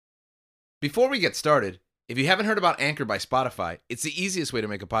Before we get started, if you haven't heard about Anchor by Spotify, it's the easiest way to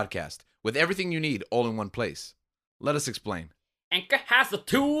make a podcast with everything you need all in one place. Let us explain. Anchor has the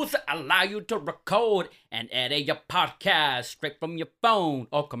tools that allow you to record and edit your podcast straight from your phone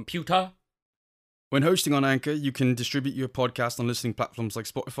or computer. When hosting on Anchor, you can distribute your podcast on listening platforms like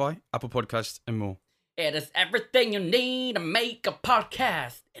Spotify, Apple Podcasts, and more. It is everything you need to make a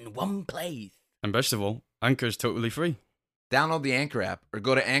podcast in one place. And best of all, Anchor is totally free. Download the Anchor app or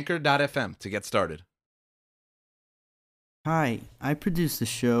go to anchor.fm to get started. Hi, I produce the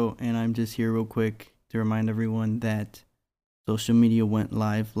show, and I'm just here real quick to remind everyone that social media went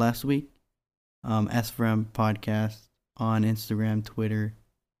live last week. SFRM Podcast on Instagram, Twitter,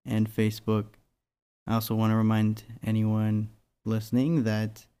 and Facebook. I also want to remind anyone listening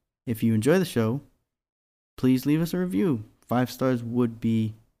that if you enjoy the show, please leave us a review. 5 stars would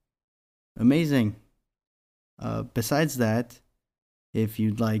be amazing. Besides that, if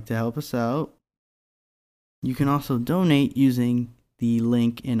you'd like to help us out, you can also donate using the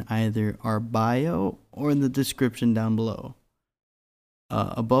link in either our bio or in the description down below.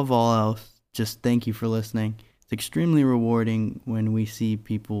 Above all else, just thank you for listening. It's extremely rewarding when we see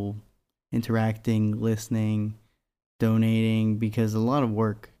people interacting, listening, donating, because a lot of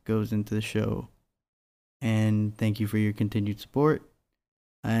work goes into the show. And thank you for your continued support.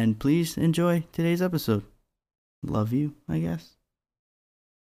 And please enjoy today's episode. Love you, I guess.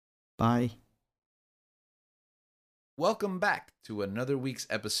 Bye. Welcome back to another week's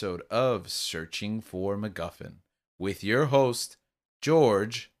episode of Searching for MacGuffin with your host,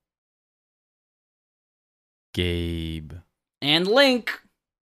 George. Gabe. And Link,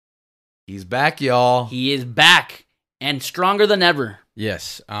 He's back, y'all. he is back and stronger than ever.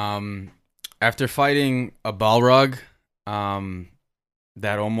 Yes. After fighting a Balrog,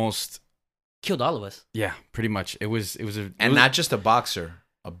 that almost, Killed all of us. yeah, pretty much. It was Not just a boxer,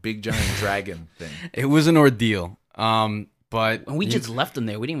 a big giant dragon thing. It was an ordeal. But And we just left him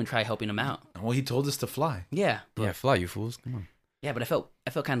there. We didn't even try helping him out. Well, he told us to fly. Yeah. yeah, fly, you fools. Come on. Yeah, but I felt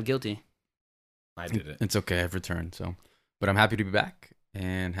kind of guilty. I did it. It's okay. I've returned. But I'm happy to be back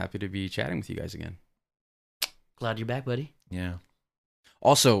and happy to be chatting with you guys again. Glad you're back, buddy. Yeah.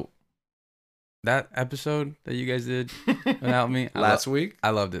 Also, that episode that you guys did without me Last week? I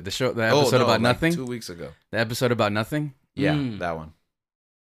loved it. The episode about nothing. 2 weeks ago. The episode about nothing. Yeah, Mm. that one.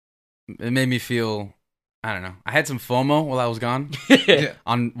 It made me feel, I don't know. I had some FOMO while I was gone Yeah.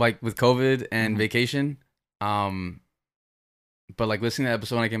 on with COVID and Mhm. vacation. But listening to that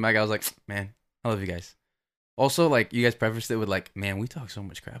episode when I came back, I was like, man, I love you guys. Also, you guys prefaced it with man, we talk so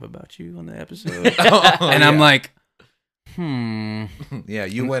much crap about you on the episode. And I'm like, Yeah,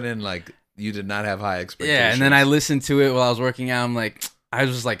 you went in you did not have high expectations. yeah, and then I listened to it while I was working out. I'm like, I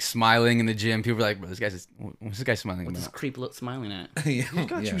was just smiling in the gym. People were like, bro, what's this guy smiling What's this about? creep smiling at? yeah. What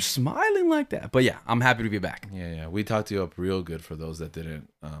got yeah. you smiling like that? But yeah, I'm happy to be back. Yeah. We talked you up real good for those that didn't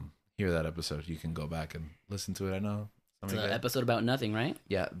hear that episode. You can go back and listen to it. I know. It's an episode about nothing, right?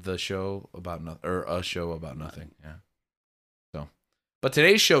 Yeah, the show about nothing, or a show about nothing. Yeah. So, but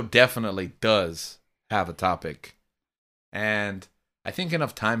today's show definitely does have a topic, and I think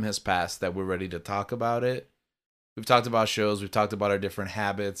enough time has passed that we're ready to talk about it. We've talked about shows, we've talked about our different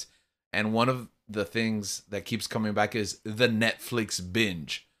habits, and one of the things that keeps coming back is the Netflix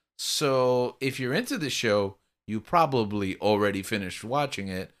binge. So, if you're into the show, you probably already finished watching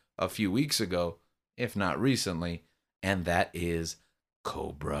it a few weeks ago, if not recently. And that is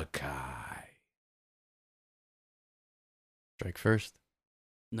Cobra Kai. Strike first.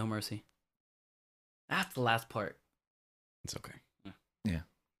 No mercy. That's the last part. It's okay. Yeah.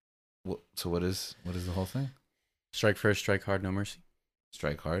 So what is the whole thing? Strike first, strike hard, no mercy.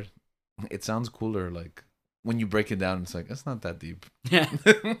 Strike hard. It sounds cooler. When you break it down, it's it's not that deep. Yeah.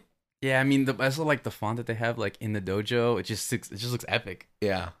 Yeah, I mean, I also the font that they have in the dojo. It just looks epic.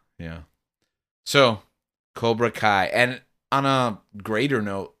 Yeah. So Cobra Kai, and on a greater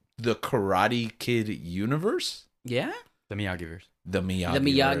note, the Karate Kid universe. Yeah? The Miyagi-verse. The Miyagi. The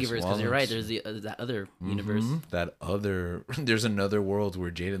Miyagi-verse, because you're right. There's that other Mhm. universe. There's another world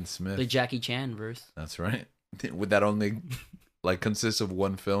where Jaden Smith. The Jackie Chan verse. That's right. Would that only consist of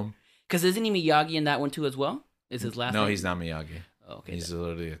one film? Because isn't he Miyagi in that one too as well? Is his last No, name? he's not Miyagi. Oh, okay. He's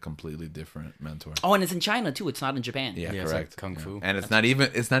literally a completely different mentor. Oh, and it's in China too. It's not in Japan. Yeah, Yeah, it's correct. Kung Fu. And it's not even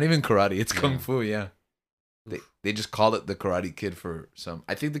karate. It's Kung Yeah. Fu. Yeah. They just call it the Karate Kid for some.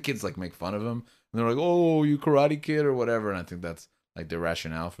 I think the kids make fun of him. And they're like, "Oh, you Karate Kid" or whatever. And I think that's the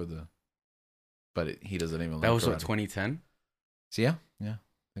rationale for the. But he doesn't even. That like was karate. what, 2010? So yeah, I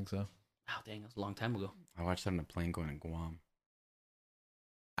think so. Oh, dang, that was a long time ago. I watched that on a plane going to Guam.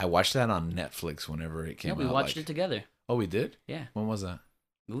 I watched that on Netflix whenever it came Yeah, out. we watched it together. Oh, we did? Yeah. When was that?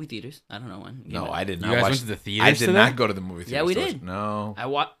 Movie theaters. I don't know when. No, I did You not guys watch. went to the theaters. I did to not that? go to the movie theater. Yeah, we stores. did. No,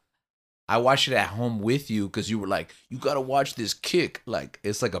 I I watched it at home with you because you were like, you gotta watch this kick. Like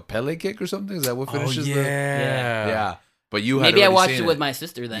it's like a Pele kick or something. Is that what finishes yeah. the? Yeah. But you had maybe I already watched seen it with my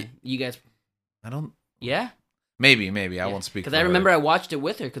sister then. You guys, I don't. yeah. Maybe. I won't speak. Because for I her. remember I watched it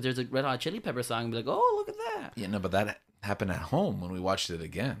with her because there's a Red Hot Chili Pepper song and be like, oh, look at that. Yeah, no, but that happened at home when we watched it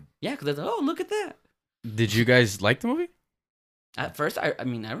again. Yeah, because I was like, oh, look at that. Did you guys like the movie? At first, I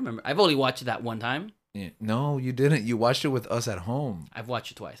mean, I remember. I've only watched it that one time. Yeah. No, you didn't. You watched it with us at home. I've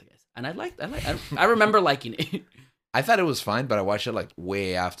watched it twice, I guess. And I remember liking it. I thought it was fine, but I watched it like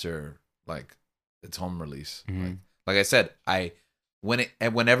way after like its home release. Mhm. Like I said,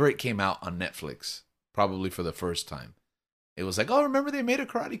 whenever it came out on Netflix, probably for the first time, it was like, oh, remember they made a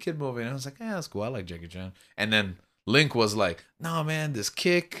Karate Kid movie, and I was like, yeah, that's cool. I like Jackie Chan. And then Link was like, no, man, this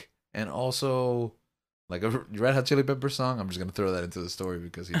kick, and also like a Red Hot Chili Pepper song. I'm just gonna throw that into the story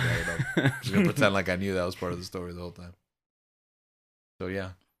because he brought it up. I'm just gonna pretend like I knew that was part of the story the whole time. So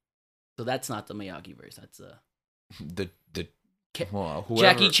yeah, So that's not the Miyagi verse. That's the Ca- well, whoever,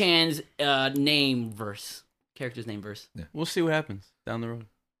 Jackie Chan's name verse. Character's name verse. We'll see what happens down the road.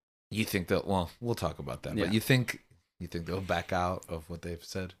 You think that? Well, we'll talk about that. Yeah. But you think they'll back out of what they've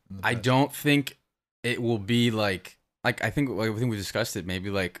said? In the I past? don't think it will be like I think we discussed it. Maybe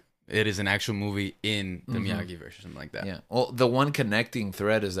like it is an actual movie in the Mhm. Miyagi verse or something like that. Yeah. Well, the one connecting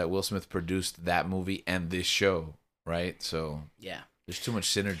thread is that Will Smith produced that movie and this show, right? So Yeah. there's too much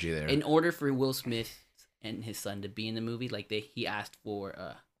synergy there. In order for Will Smith and his son to be in the movie, like he asked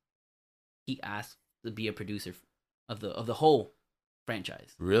to be a producer of the whole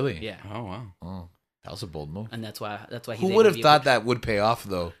franchise. Really? Yeah. Oh wow. Oh, that was a bold move. And that's why he's Who able would to have be a thought producer. that would pay off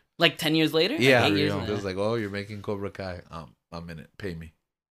though? Like 10 years later? Yeah. Like 8 years real. It later? was like, oh, you're making Cobra Kai. I'm in it. Pay me.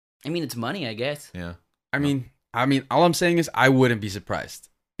 I mean, it's money, I guess. Yeah. I mean, all I'm saying is I wouldn't be surprised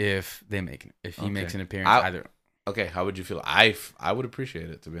if they make it. If he Okay. makes an appearance I- either. Okay. How would you feel? I would appreciate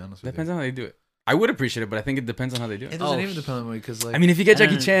it, to be honest with Depends you. on how they do it. I would appreciate it, but I think it depends on how they do It it. doesn't Oh, even depend on me because like I mean, if you get I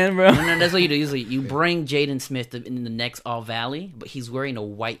Jackie don't- Chan, bro. No, that's what you do. Usually, you bring Jaden Smith in the next All Valley, but he's wearing a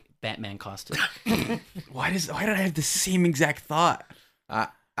white Batman costume. Why did I have the same exact thought?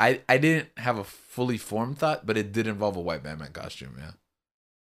 I didn't have a fully formed thought, but it did involve a white Batman costume. Yeah,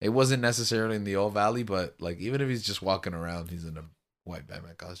 it wasn't necessarily in the Old Valley, but like even if he's just walking around, he's in a white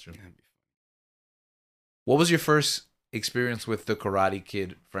Batman costume. What was your first experience with the Karate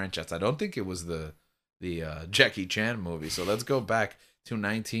Kid franchise? I don't think it was the Jackie Chan movie. So let's go back to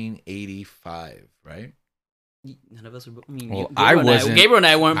 1985, right? None of us were. I mean, Well, Gabriel and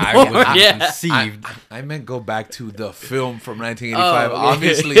I weren't I born. wasn't Yeah. conceived. I meant go back to the film from 1985. Oh, okay.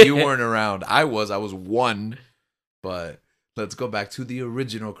 Obviously, you weren't around. I was one, but let's go back to the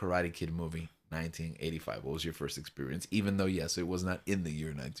original Karate Kid movie, 1985. What was your first experience? Even though, yes, it was not in the year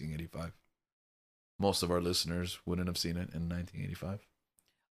 1985. Most of our listeners wouldn't have seen it in 1985.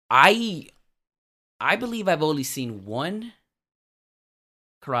 I believe I've only seen one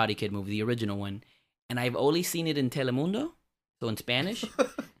Karate Kid movie, the original one, and I've only seen it in Telemundo, so in Spanish.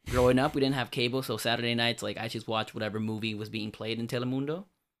 Growing up, we didn't have cable, so Saturday nights, like I just watched whatever movie was being played in Telemundo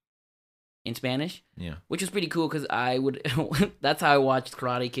in Spanish, Yeah. which was pretty cool because I would. That's how I watched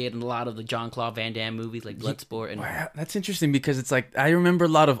Karate Kid and a lot of the Jean-Claude Van Damme movies, like Bloodsport and Wow, that's interesting because it's like I remember a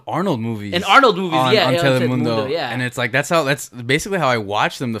lot of Arnold movies. Arnold movies, on yeah, on Telemundo, yeah. and it's like that's basically how I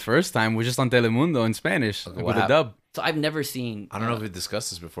watched them the first time was just on Telemundo in Spanish Okay, with a dub. So I've never seen. I don't know if we discussed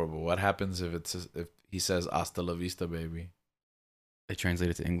this before, but what happens if he says "Hasta la vista, baby"? They translate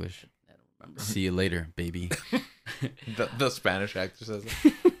it to English. I don't remember. See you later, baby. The Spanish actor says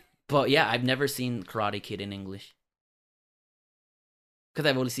that. But yeah, I've never seen Karate Kid in English. Because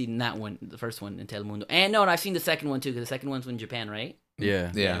I've only seen that one, the first one in Telemundo. And no, I've seen the second one too, because the second one's in Japan, right?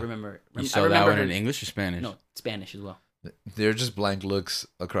 Yeah. Yeah. I remember. You I saw remember that one her- in English or Spanish? No, Spanish as well. They're just blank looks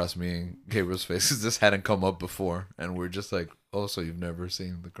across me and Gabriel's faces. This hadn't come up before, and we're just like, "Oh, so you've never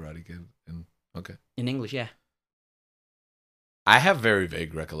seen the Karate Kid?" And okay, In English, yeah. I have very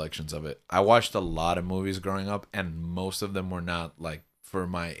vague recollections of it. I watched a lot of movies growing up, and most of them were not like for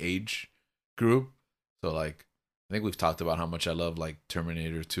my age group. So like, I think we've talked about how much I love like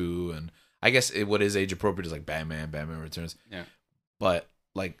Terminator 2, and I guess what is age appropriate is like Batman Returns. Yeah. But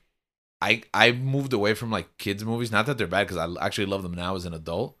like, I moved away from like kids movies. Not that they're bad, because I actually love them now as an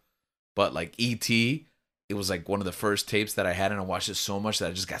adult. But like E.T., it was like one of the first tapes that I had, and I watched it so much that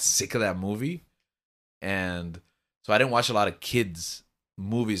I just got sick of that movie. And so I didn't watch a lot of kids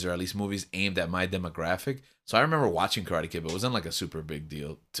movies, or at least movies aimed at my demographic. So I remember watching Karate Kid, but it wasn't like a super big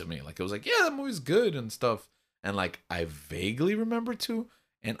deal to me. Like it was like, yeah, that movie's good and stuff. And like I vaguely remember 2,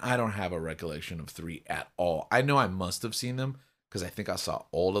 and I don't have a recollection of 3 at all. I know I must have seen them because I think I saw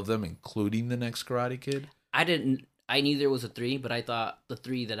all of them, including the next Karate Kid. I didn't. I knew there was a 3, but I thought the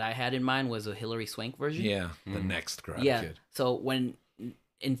 3 that I had in mind was a Hilary Swank version. Yeah, the next Karate Yeah. Kid. So when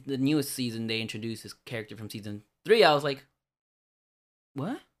in the newest season they introduced this character from season 3, I was like,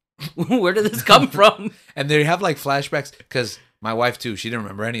 "What? Where did this come from?" And they have like flashbacks because my wife too, she didn't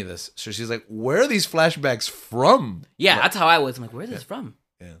remember any of this, so she's like, "Where are these flashbacks from?" Yeah, that's how I was. I'm like, "Where's this from?"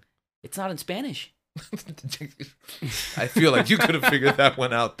 Yeah. It's not in Spanish. I feel like you could have figured that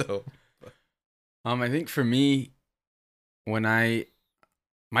one out though. I think for me, my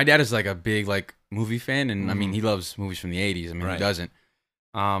dad is like a big like movie fan, and I mean he loves movies from the 80s. I mean Right. who doesn't?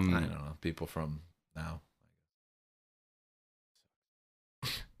 I don't know, people from now.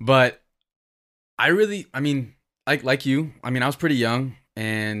 But I mean, like you, I mean I was pretty young,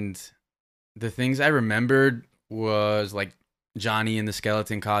 and the things I remembered was like Johnny in the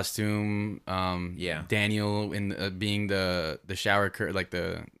skeleton costume, Yeah. Daniel in being the shower curtain, like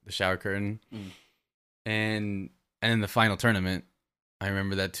the shower curtain, and in the final tournament, I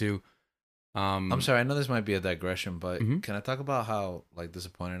remember that too. I'm sorry, I know this might be a digression, but Mhm. can I talk about how like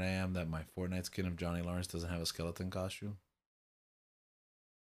disappointed I am that my Fortnite skin of Johnny Lawrence doesn't have a skeleton costume?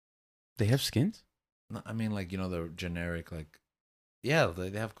 They have skins. No, I mean, like, the generic, like, yeah, they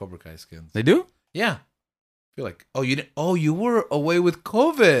have Cobra Kai skins. They do. Yeah. I feel like, oh, you didn't, oh, you were away with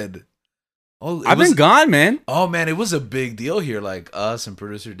COVID. Oh, I've been gone, man. Oh man, it was a big deal here. Like us and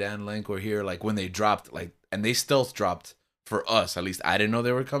producer Dan Link were here, like when they dropped, like, and they stealth dropped for us. At least I didn't know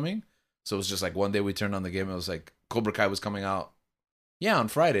they were coming. So it was just like one day we turned on the game and it was like Cobra Kai was coming out. Yeah, on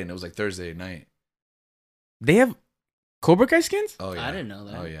Friday, and it was like Thursday night. They have Cobra Kai skins. Oh yeah, I didn't know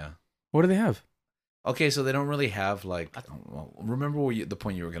that. Oh yeah. What do they have? Okay, so they don't really have like. Well, remember the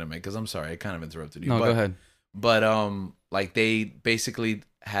point you were gonna make? Because I'm sorry, I kind of interrupted you. No, but, go ahead. But like they basically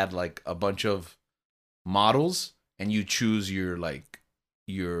had like a bunch of models, and you choose your like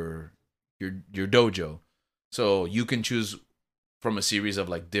your dojo. So you can choose from a series of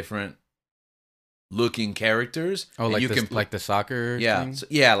like different looking characters. Oh, and like you the, can like the soccer. yeah, thing? so,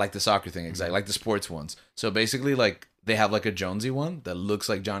 yeah, like the soccer thing, exactly, like the sports ones. So basically, like they have like a Jonesy one that looks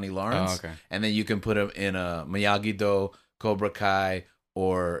like Johnny Lawrence, Oh, okay. and then you can put him in a Miyagi-Do, Cobra Kai,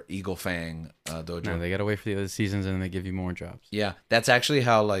 or Eagle Fang dojo. No, they gotta wait for the other seasons and they give you more jobs. Yeah, that's actually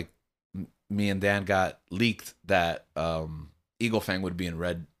how like me and Dan got leaked that Eagle Fang would be in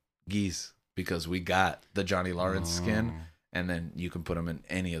red geese because we got the Johnny Lawrence skin, and then you can put him in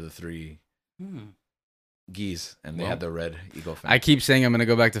any of the 3 geese, and they Well, had the red Eagle Fang. I keep saying I'm gonna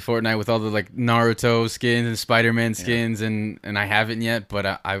go back to Fortnite with all the like Naruto skins and Spider-Man skins, and I haven't yet, but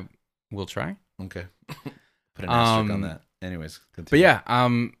I will try. Okay, put an asterisk on that. Anyways, But continue. yeah,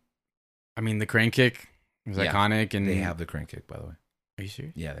 I mean the crane kick is Yeah. iconic, and They have the crane kick, by the way. Are you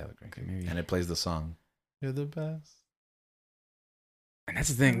serious? Yeah, they have the crane kick, maybe. and it plays the song. You're the best. And that's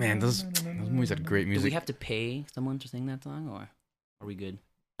the thing, man. Those movies had great Do music. we have to pay someone to sing that song, or are we good?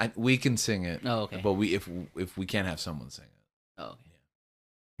 We can sing it. Oh, okay. But if we can't have someone sing it, Oh, okay.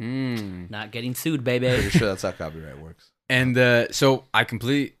 Hmm. Not getting sued, baby. pretty sure that's how copyright works. And so I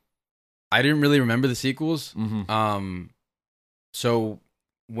didn't really remember the sequels. Mm-hmm. So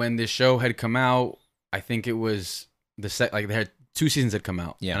when the show had come out, I think it was like they had 2 seasons had come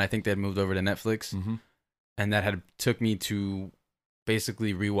out, Yeah. and I think they had moved over to Netflix, Mm-hmm. and that had took me to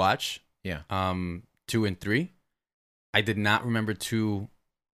basically rewatch, 2 and 3. I did not remember 2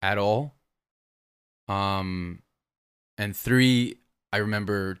 at all. And 3, I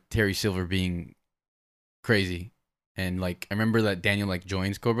remember Terry Silver being crazy. And like I remember that Daniel like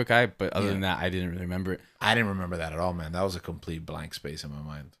joins Cobra Kai, but other than that, I didn't really remember it. I didn't remember that at all, man. That was a complete blank space in my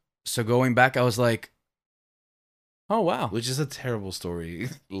mind. So going back, I was like, "Oh wow!" Which is a terrible story,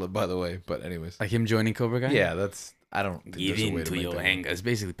 by the way. But anyways, Like him joining Cobra Kai. yeah, I don't think Give there's a in way to to make your that anger. work. It's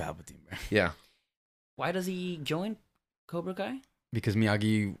basically Palpatine, bro. Yeah, Why does he join Cobra Kai? Because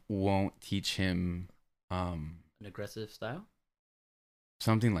Miyagi won't teach him An aggressive style?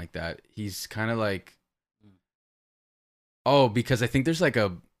 something like that. He's kind of like, because I think there's like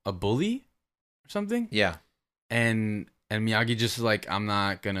a bully or something. yeah. And Miyagi just like I'm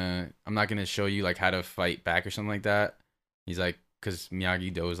not gonna show you like how to fight back or something like that. He's like, because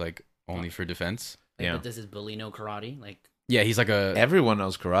Miyagi-Do is like only for defense. Like, Yeah. But this is bully no karate? Like, Yeah, he's like a Everyone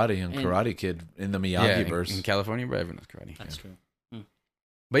knows karate and And- Karate Kid in the yeah, Miyagi verse. in California, but everyone knows karate. that's Yeah. true.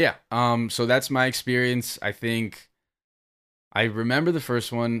 But yeah, so that's my experience. I think I remember the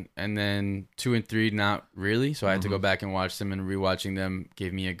first one, and then 2 and 3 not really. So I had to go Mhm. back and watch them, and rewatching them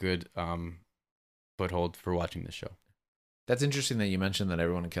gave me a good foothold for watching the show. That's interesting that you mentioned that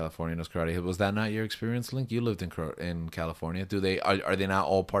everyone in California knows karate. Was that not your experience, Link? You lived in California. Are they not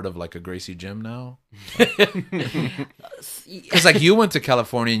all part of like a Gracie gym now? Because like you went to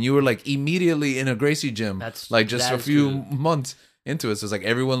California and you were like immediately in a Gracie gym. That's like just that a is few true. months into it. So it's like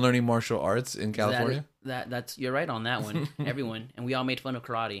everyone learning martial arts in California. That's you're right on that one. Everyone, and we all made fun of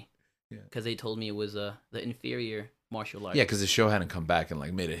karate because they told me it was the inferior martial art. Yeah, because the show hadn't come back and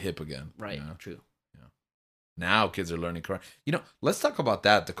like made it hip again. Right. You know? True. Now kids are learning karate. You know, let's talk about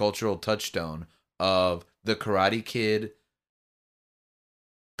that, the cultural touchstone of the Karate Kid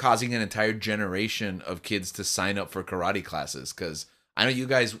causing an entire generation of kids to sign up for karate classes. Because I know you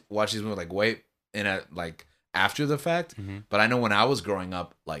guys watch these movies like way in a like after the fact, but I know when I was growing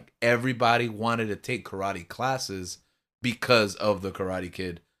up, like everybody wanted to take karate classes because of the Karate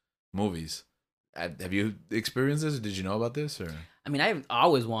Kid movies. Have you experienced this? Did you know about this? Or I mean, I've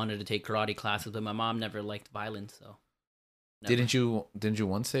always wanted to take karate classes, but my mom never liked violence, so. Never. Didn't you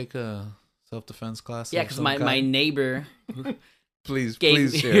once take a self-defense class? Yeah, because my neighbor. please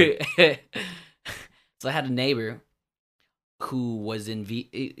share. So I had a neighbor who was in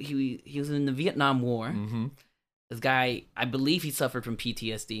he was in the Vietnam War. Mm-hmm. This guy, I believe he suffered from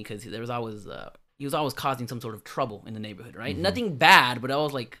PTSD because he was always causing some sort of trouble in the neighborhood. Right, nothing bad, but I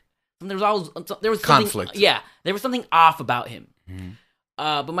was like. There was conflict. Yeah, there was something off about him.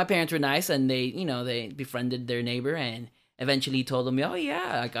 But my parents were nice, and they befriended their neighbor, and eventually told him, "Oh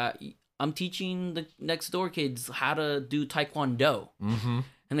yeah, I'm teaching the next door kids how to do Taekwondo." Mm-hmm.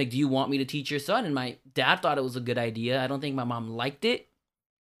 And like, do you want me to teach your son? And my dad thought it was a good idea. I don't think my mom liked it.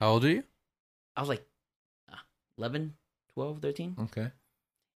 How old are you? I was like 11, 12, 13. Okay.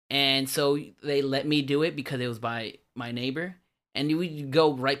 And so they let me do it because it was by my neighbor. And we would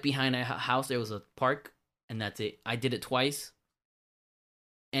go right behind our house. There was a park, and that's it. I did it twice.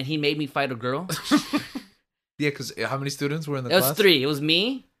 And he made me fight a girl. Yeah, because how many students were in the class? class? It was 3. It was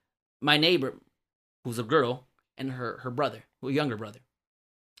me, my neighbor, who's a girl, and her brother, a younger brother,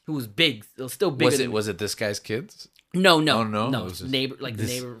 who was big. It was still bigger. Was it this guy's kids? No. Oh, no. It was just neighbor, like the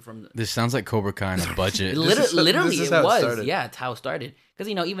neighbor from the. This sounds like Cobra Kai on a budget. Literally, this is it was. started. Yeah, it's how it started. Because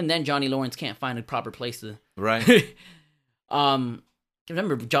even then, Johnny Lawrence can't find a proper place to. Right.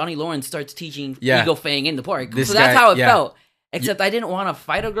 Remember, Johnny Lawrence starts teaching Eagle Fang in the park. This so that's guy, how it felt. Except I didn't want to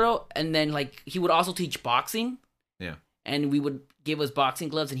fight a girl, and then like he would also teach boxing. Yeah. And we would give us boxing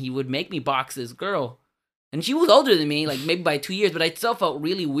gloves, and he would make me box this girl. And she was older than me, like maybe by 2 years, but I still felt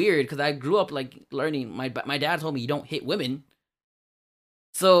really weird because I grew up like learning. My dad told me you don't hit women.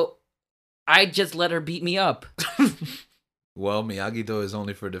 So I just let her beat me up. Well, Miyagi-Do is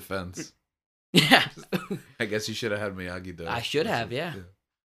only for defense. Yeah. I guess you should have had Miyagi-Do. I should have, yeah.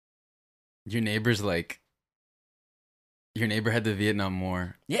 Your neighbor had the Vietnam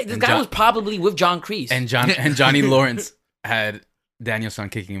War. Yeah, this guy was probably with John Kreese. And Johnny Lawrence had Daniel-san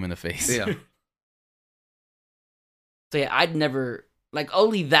kicking him in the face. Yeah. So yeah, I'd never, like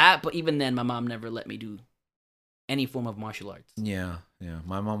only that, but even then my mom never let me do any form of martial arts. Yeah.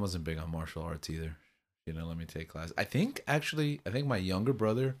 My mom wasn't big on martial arts either. She didn't let me take class. I think my younger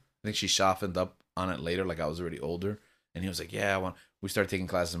brother, I think she softened up on it later, like I was already older. And he was like, yeah, we started taking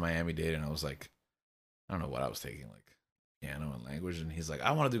classes in Miami-Dade. And I was like, I don't know what I was taking, like piano and language. And he's like,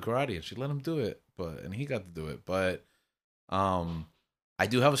 I want to do karate. And she let him do it. And he got to do it. But I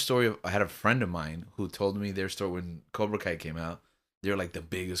do have a story I had a friend of mine who told me their story when Cobra Kai came out. They're like the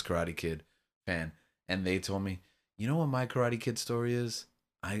biggest Karate Kid fan. And they told me, you know what my Karate Kid story is?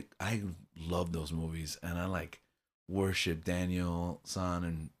 I love those movies. And I like worship Daniel-san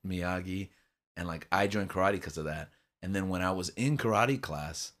and Miyagi. And like I joined karate because of that. And then when I was in karate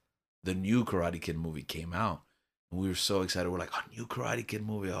class, the new Karate Kid movie came out. And we were so excited. We're like, new Karate Kid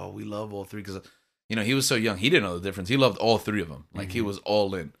movie. Oh, we love all 3. Because, he was so young. He didn't know the difference. He loved all 3 of them. Like, he was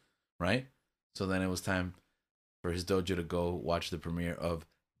all in, right? So then it was time for his dojo to go watch the premiere of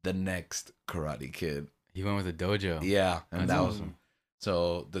the next Karate Kid. He went with the dojo. Yeah. And That's that awesome. was...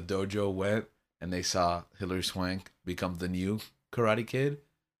 So the dojo went, and they saw Hilary Swank become the new Karate Kid.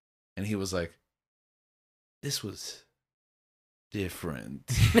 And he was like, this was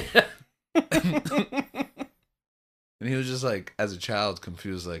different. And he was just like, as a child,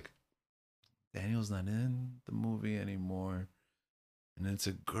 confused, like, Daniel's not in the movie anymore. And it's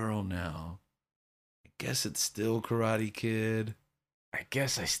a girl now. I guess it's still Karate Kid. I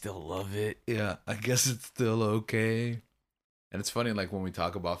guess I still love it. Yeah, I guess it's still okay. And it's funny, like, when we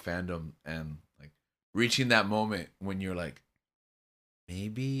talk about fandom and, like, reaching that moment when you're like,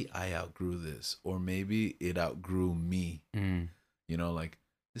 maybe I outgrew this, or maybe it outgrew me. Like,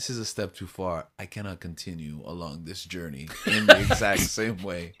 this is a step too far. I cannot continue along this journey in the exact same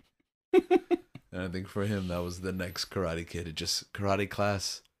way. And I think for him, that was the next Karate Kid. It just, karate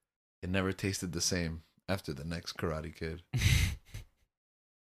class, it never tasted the same after the next Karate Kid.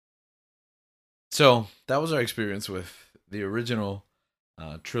 So that was our experience with the original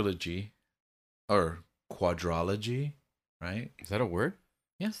trilogy or quadrology, right? Is that a word?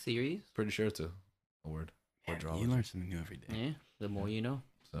 Yeah, series. Pretty sure it's a word. Quadrology. You learn something new every day. Yeah, the more you know.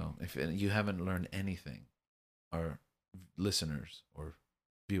 So if you haven't learned anything, our listeners or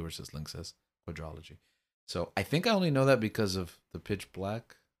viewers, as Link says, quadrology. So I think I only know that because of the Pitch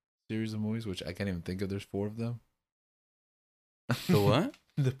Black series of movies, which I can't even think of. There's 4 of them. The what?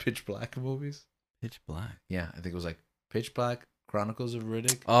 The Pitch Black movies. Pitch Black. Yeah, I think it was like Pitch Black, Chronicles of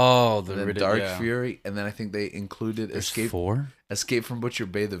Riddick. Oh, the and then Riddick, Dark yeah. Fury, and then I think they included There's Escape 4? Escape from Butcher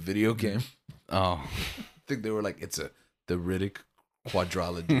Bay, the video game. Oh. I think they were like, it's the Riddick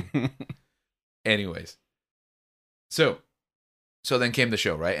quadrology. Anyways, so then came the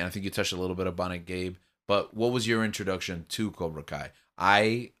show, right? And I think you touched a little bit upon it, Gabe. But what was your introduction to Cobra Kai?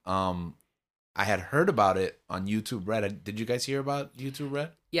 I had heard about it on YouTube Red. Did you guys hear about YouTube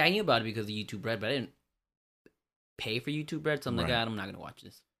Red? Yeah, I knew about it because of YouTube Red, but I didn't pay for YouTube Red, so I'm like, Right. I'm not going to watch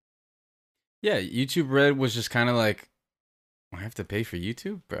this. Yeah, YouTube Red was just kind of like, I have to pay for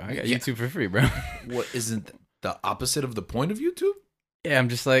YouTube? Bro, I got Yeah. YouTube for free, bro. What isn't the opposite of the point of YouTube? Yeah, I'm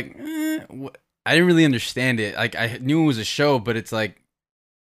just like, I didn't really understand it. Like, I knew it was a show, but it's like,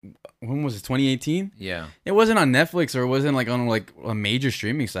 when was it, 2018? Yeah. It wasn't on Netflix or it wasn't like on like a major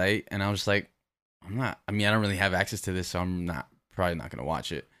streaming site. And I was like, I don't really have access to this, so I'm probably not going to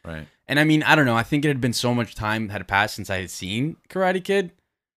watch it. Right. And I mean, I don't know. I think it had been so much time had passed since I had seen Karate Kid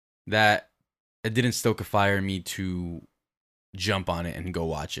that it didn't stoke a fire in me to jump on it and go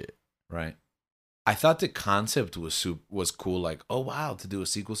watch it. Right. I thought the concept was cool. Like, oh wow, to do a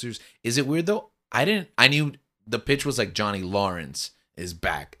sequel series. Is it weird though? I knew the pitch was like Johnny Lawrence is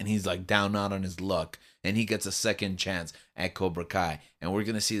back and he's like down out on his luck and he gets a second chance at Cobra Kai and we're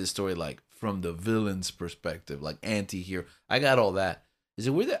gonna see the story like from the villain's perspective, like anti-hero. I got all that. Is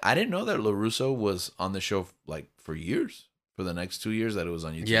it weird that I didn't know that LaRusso was on the show like for years, for the next 2 years that it was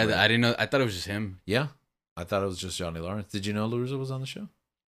on YouTube? Yeah, right? I didn't know. I thought it was just him. Yeah, I thought it was just Johnny Lawrence. Did you know LaRusso was on the show?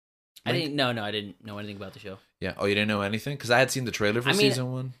 I didn't know anything about the show. Yeah. Oh, you didn't know anything? Because I had seen the trailer for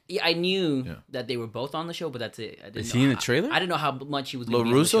season 1. Yeah, I knew that they were both on the show, but that's it. I didn't Is know he in the trailer? I didn't know how much he was going to be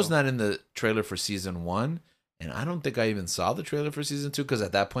on the LaRusso's show. not in the trailer for season 1, and I don't think I even saw the trailer for season 2 because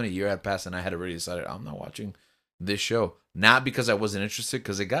at that point a year had passed and I had already decided I'm not watching this show. Not because I wasn't interested,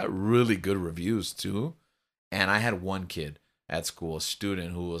 because it got really good reviews too. And I had one kid at school, a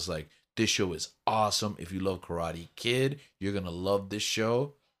student, who was like, this show is awesome. If you love Karate Kid, you're going to love this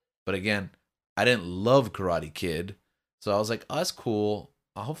show. But again, I didn't love Karate Kid. So I was like, oh, that's cool.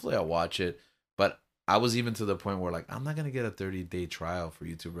 Hopefully I'll watch it. But I was even to the point where like, I'm not going to get a 30-day trial for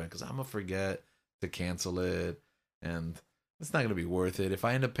YouTube Red because I'm going to forget to cancel it. And it's not going to be worth it. If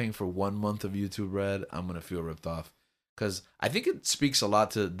I end up paying for 1 month of YouTube Red, I'm going to feel ripped off. Because I think it speaks a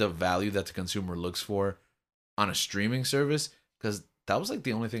lot to the value that the consumer looks for on a streaming service. Because that was like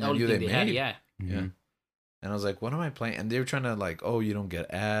the only thing I knew they made. Had, yeah. Mm-hmm. Yeah. And I was like, what am I playing? And they were trying to like, oh, you don't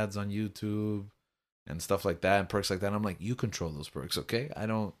get ads on YouTube and stuff like that and perks like that. And I'm like, you control those perks, okay? I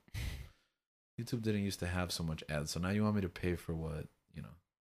don't. YouTube didn't used to have so much ads. So now you want me to pay for what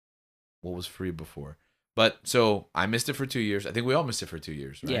was free before. But so I missed it for 2 years. I think we all missed it for 2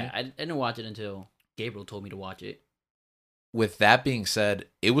 years, right? Yeah, I didn't watch it until Gabriel told me to watch it. With that being said,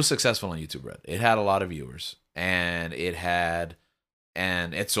 it was successful on YouTube Red. It had a lot of viewers and it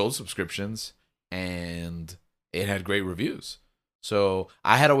sold subscriptions and it had great reviews. So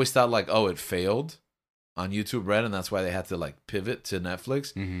I had always thought like, oh, it failed on YouTube Red and that's why they had to like pivot to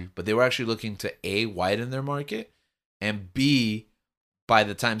Netflix. Mm-hmm. But they were actually looking to A, widen their market, and B, by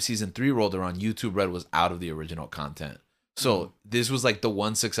the time season 3 rolled around, YouTube Red was out of the original content. So this was like the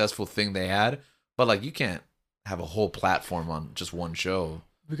one successful thing they had. But like you can't have a whole platform on just one show.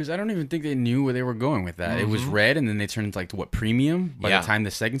 Because I don't even think they knew where they were going with that. Mm-hmm. It was Red, and then they turned into like what, premium by the time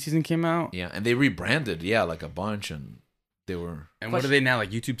the second season came out. Yeah, and they rebranded, like a bunch, and they were. And what are they now,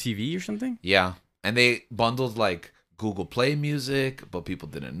 like YouTube TV or something? Yeah, and they bundled like Google Play Music, but people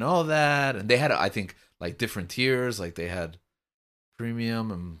didn't know that, and they had I think like different tiers, like they had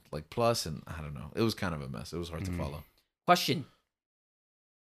premium and like plus, and I don't know. It was kind of a mess. It was hard to follow. Question: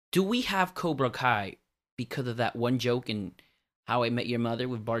 do we have Cobra Kai because of that one joke in How I Met Your Mother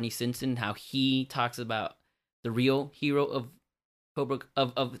with Barney Stinson? How he talks about the real hero of Cobra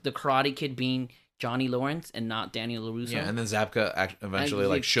of the Karate Kid being Johnny Lawrence and not Daniel LaRusso. Yeah, and then Zapka eventually And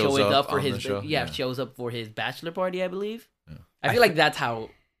like shows up for on his the show. shows up for his bachelor party, I believe. Yeah. I feel like that's how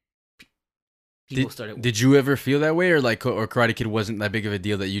people started. Did you ever feel that way, or like, or Karate Kid wasn't that big of a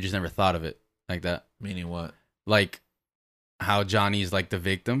deal that you just never thought of it? like that? Meaning what? Like how Johnny's like the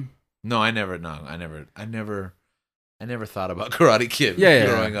victim. No, I never thought about Karate Kid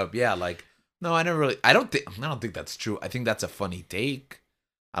growing up. Yeah, like no, I never really. I don't think that's true. I think that's a funny take.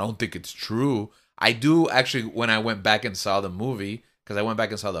 I don't think it's true. I do actually. When I went back and saw the movie, because I went back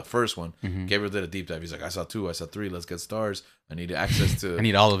and saw the first one, Gabriel did a deep dive. He's like, I saw 2, I saw 3. Let's get stars. I need access to. I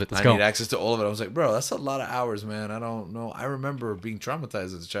need all of it. Let's go. I need access to all of it. I was like, bro, that's a lot of hours, man. I don't know. I remember being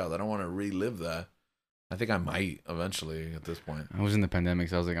traumatized as a child. I don't want to relive that. I think I might eventually at this point. I was in the pandemic,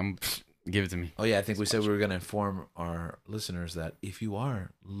 so I was like, give it to me. Oh yeah, I think we said we were going to inform our listeners that if you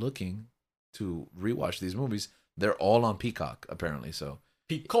are looking to rewatch these movies, they're all on Peacock apparently. So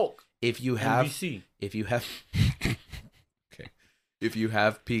Peacock. If you have NBC. if you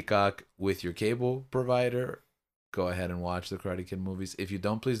have Peacock with your cable provider, go ahead and watch the Karate Kid movies. If you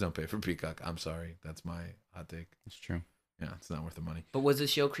don't, please don't pay for Peacock. I'm sorry. That's my hot take. It's true. Yeah, it's not worth the money. But was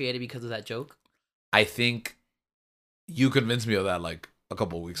this show created because of that joke? I think you convinced me of that like a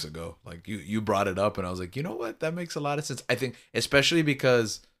couple of weeks ago. Like you brought it up and I was like, you know what? That makes a lot of sense. I think especially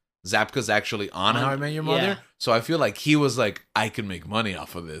because Zapka's actually on How I Met Your Mother. Yeah. So I feel like he was like, I can make money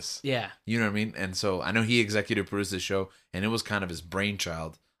off of this. Yeah. You know what I mean? And so I know he executive produced this show and it was kind of his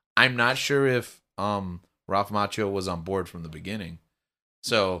brainchild. I'm not sure if Ralph Macchio was on board from the beginning.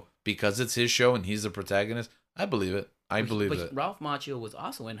 So because it's his show and he's the protagonist, I believe it. I believe it. Ralph Macchio was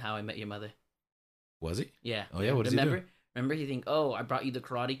also in How I Met Your Mother. Was he? Yeah. Oh yeah, what does he do? Remember, he think, oh, I brought you the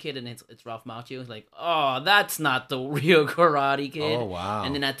Karate Kid, and it's Ralph Macchio. He's like, oh, that's not the real Karate Kid. Oh wow!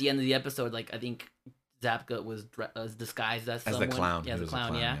 And then at the end of the episode, like I think Zapka was disguised as someone. The clown. Yeah, as a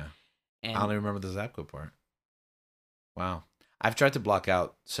clown. Yeah. And I don't even remember the Zapka part. Wow, I've tried to block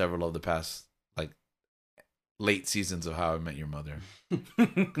out several of the past like late seasons of How I Met Your Mother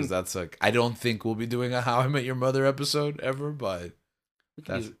because that's like I don't think we'll be doing a How I Met Your Mother episode ever, but.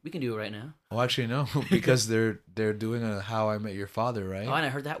 We can do it right now. Oh, actually, no, because they're doing a How I Met Your Father, right? Oh, and I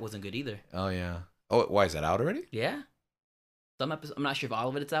heard that wasn't good either. Oh yeah. Oh, why is that out already? Yeah. Some episodes. I'm not sure if all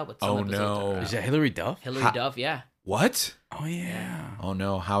of it's out, but some episodes no! are out. Is that Hillary Duff? Hillary Duff, yeah. What? Oh yeah. Oh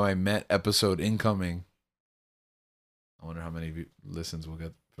no! How I Met episode incoming. I wonder how many listens we'll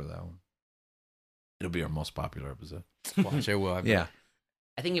get for that one. It'll be our most popular episode. Watch it will. Yeah.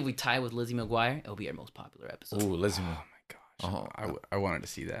 I think if we tie with Lizzie McGuire, it'll be our most popular episode. Ooh, Lizzie. Oh my gosh. Oh, I wanted to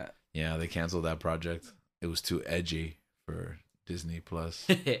see that. Yeah, they canceled that project. It was too edgy for Disney Plus.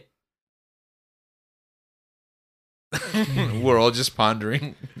 We're all just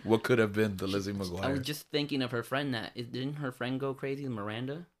pondering what could have been the Lizzie McGuire. I was just thinking of her friend. Didn't her friend go crazy?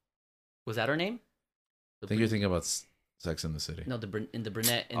 Miranda, was that her name? I think you're thinking about Sex in the City. No, the brunette and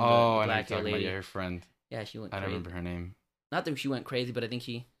the black hair lady. About her friend. Yeah, she went. I don't crazy. remember her name. Not that she went crazy, but I think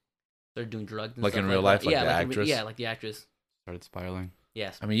she started doing drugs. And like stuff in real life, like yeah, the actress. Yeah, like the actress. Started spiraling.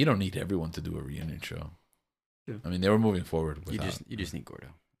 Yes. I mean, you don't need everyone to do a reunion show. True. I mean, they were moving forward. You just need Gordo.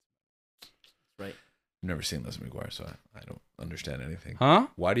 Right. I've never seen Lizzie McGuire, so I don't understand anything. Huh?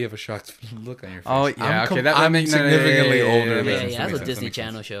 Why do you have a shocked look on your face? Oh yeah, I'm significantly older. Yeah, than that's a Disney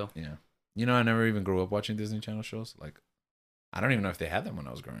Channel show. Yeah. You know, I never even grew up watching Disney Channel shows. Like, I don't even know if they had them when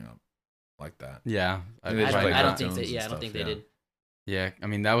I was growing up, like that. Yeah, I don't think they. Yeah, I don't think they did. Yeah, I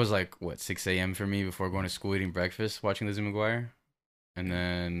mean that was like what 6 a.m. for me before going to school, eating breakfast, watching Lizzie McGuire, and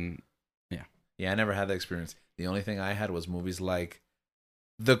then yeah, I never had that experience. The only thing I had was movies like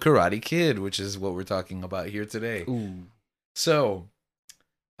The Karate Kid, which is what we're talking about here today. Ooh. So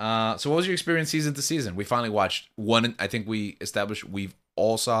what was your experience season to season? We finally watched one. I think we established we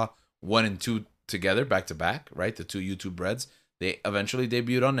all saw 1 and 2 together, back to back, right? The 2 YouTube Reds. They eventually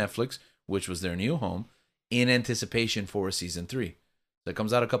debuted on Netflix, which was their new home, in anticipation for season 3. So it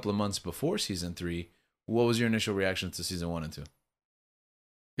comes out a couple of months before season 3. What was your initial reaction to season 1 and 2?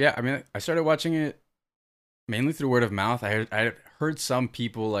 Yeah, I mean, I started watching it mainly through word of mouth. I heard some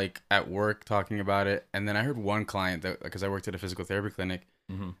people like at work talking about it, and then I heard one client that because I worked at a physical therapy clinic,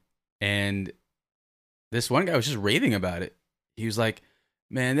 and this one guy was just raving about it. He was like,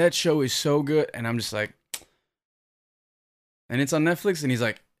 "Man, that show is so good," and I'm just like, and it's on Netflix, and he's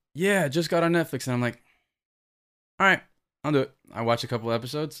like, "Yeah, it just got on Netflix," and I'm like, "All right, I'll do it." I watched a couple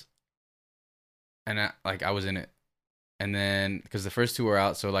episodes, and I was in it. And then, because the first 2 were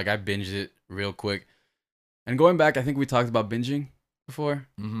out, so like I binged it real quick. And going back, I think we talked about binging before.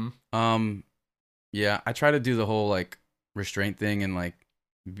 Yeah, I try to do the whole like restraint thing and like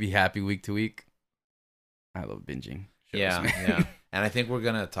be happy week to week. I love binging shows. Yeah. And I think we're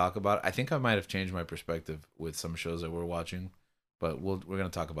gonna talk about. I think I might have changed my perspective with some shows that we're watching, but we're gonna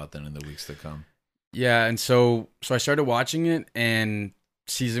talk about them in the weeks to come. Yeah, and so I started watching it, and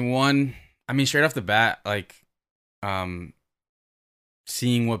season 1. I mean, straight off the bat, like.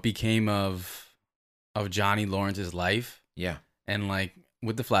 seeing what became of Johnny Lawrence's life. Yeah. And like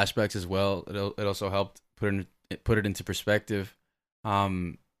with the flashbacks as well, it also helped put it into perspective.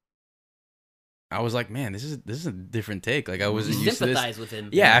 I was like, man, this is a different take. Like I wasn't used to this. Sympathize with him.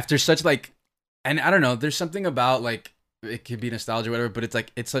 Yeah, after such like, and I don't know, there's something about like it could be nostalgia or whatever, but it's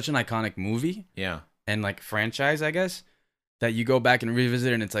like it's such an iconic movie. Yeah. And like franchise, I guess, that you go back and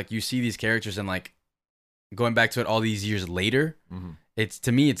revisit, and it's like you see these characters and like going back to it all these years later. Mm-hmm. It's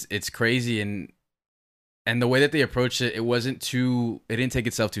to me, it's crazy, and the way that they approached it, it didn't take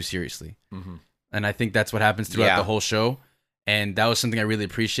itself too seriously. Mm-hmm. And I think that's what happens throughout the whole show. And that was something I really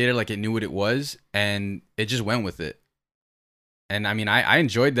appreciated. Like it knew what it was, and it just went with it. And I mean, I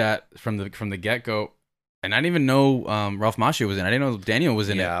enjoyed that from the get go. And I didn't even know Ralph Macchio was in it. I didn't know Daniel was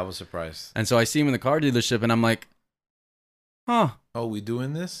in it. Yeah, I was surprised. And so I see him in the car dealership, and I'm like, huh. Oh, we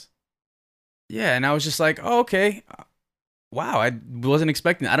doing this? Yeah, and I was just like, oh, okay. Wow, I wasn't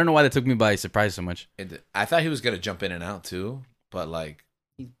expecting it. I don't know why that took me by surprise so much. I thought he was going to jump in and out too, but like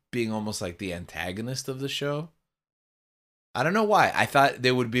being almost like the antagonist of the show. I don't know why. I thought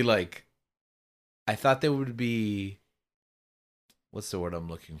there would be what's the word I'm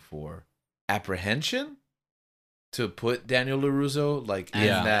looking for? Apprehension to put Daniel LaRusso like in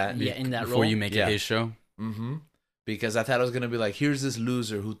that before role. You make it his show. Mm-hmm. Because I thought it was gonna be like, here's this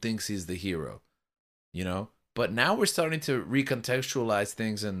loser who thinks he's the hero, you know. But now we're starting to recontextualize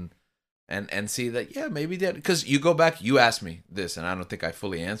things and see that maybe that, because you go back, you asked me this, and I don't think I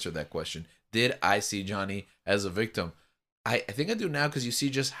fully answered that question. Did I see Johnny as a victim? I think I do now, because you see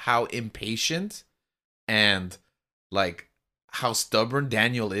just how impatient and like how stubborn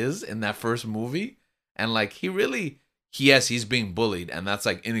Daniel is in that first movie. And like he's being bullied, and that's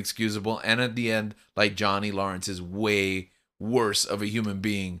like inexcusable. And at the end, like Johnny Lawrence is way worse of a human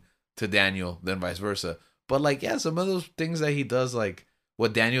being to Daniel than vice versa. But like, yeah, some of those things that he does, like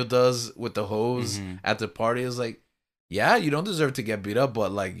what Daniel does with the hose at the party, is like, yeah, you don't deserve to get beat up,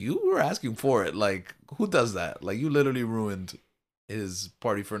 but like you were asking for it. Like, who does that? Like, you literally ruined his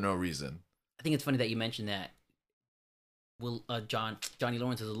party for no reason. I think it's funny that you mentioned that. Johnny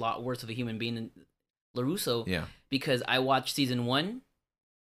Lawrence is a lot worse of a human being than LaRusso. Yeah. Because I watched season 1,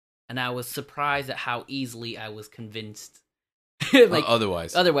 and I was surprised at how easily I was convinced. Like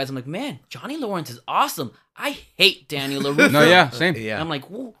otherwise, I'm like, man, Johnny Lawrence is awesome. I hate Daniel LaRusso. No, yeah, same. Yeah. I'm like,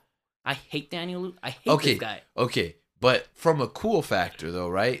 whoa, I hate Daniel. I hate this guy. Okay, but from a cool factor though,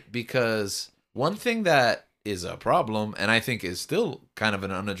 right? Because one thing that is a problem, and I think is still kind of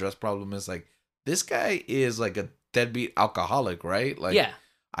an unaddressed problem, is like this guy is like a deadbeat alcoholic, right? Like, yeah.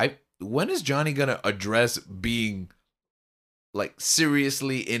 When is Johnny gonna address being like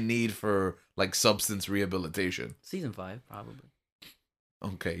seriously in need for like substance rehabilitation? Season 5, probably.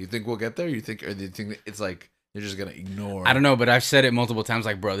 Okay, you think we'll get there? Or do you think it's like they're just gonna ignore? I don't know, but I've said it multiple times.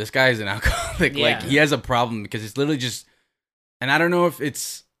 Like, bro, this guy is an alcoholic. Yeah. Like, he has a problem, because it's literally just. And I don't know if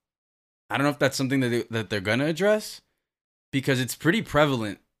that's something that they're gonna address, because it's pretty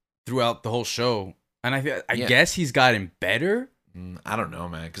prevalent throughout the whole show. And I guess he's gotten better. I don't know,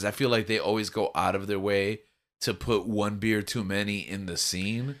 man, because I feel like they always go out of their way to put one beer too many in the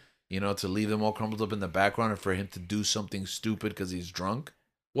scene, you know, to leave them all crumpled up in the background, and for him to do something stupid because he's drunk.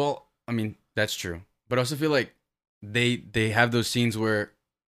 Well, I mean, that's true. But I also feel like they have those scenes where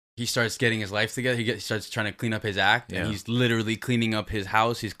he starts getting his life together. He starts trying to clean up his act, and he's literally cleaning up his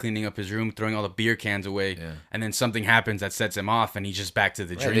house. He's cleaning up his room, throwing all the beer cans away, and then something happens that sets him off, and he's just back to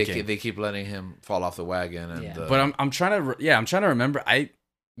the drinking. They keep letting him fall off the wagon, and but I'm trying to remember.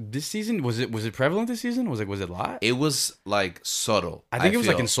 This season, was it prevalent this season? Was it a lot? It was like subtle. I think it was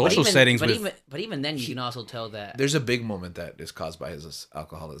like in social settings. But even then, you can also tell that there's a big moment that is caused by his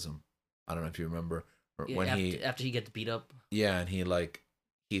alcoholism. I don't know if you remember when after he gets beat up. Yeah, and he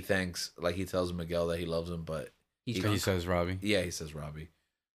thanks, like he tells Miguel that he loves him, but he says Robbie. Yeah, he says Robbie,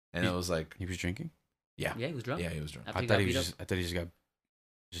 and it was like he was drinking. Yeah, he was drunk. Yeah, he was drunk. I thought he just got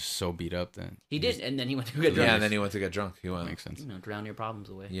so beat up then. He did, and then he went to get drunk. Yeah, and then he went to get drunk. He went. Makes sense. Drown your problems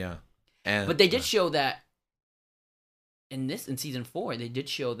away. Yeah, but they did show that in season 4. They did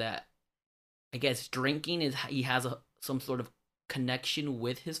show that, I guess, drinking he has some sort of connection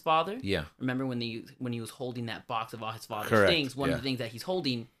with his father. Yeah. Remember when he was holding that box of all his father's Correct. things? One of the things that he's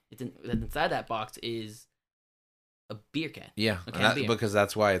holding inside that box is a beer can. Yeah, because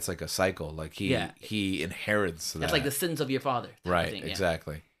that's why it's like a cycle. Like he inherits that. That's like the sins of your father. Right,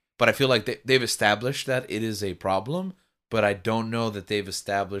 exactly. But I feel like they've established that it is a problem, but I don't know that they've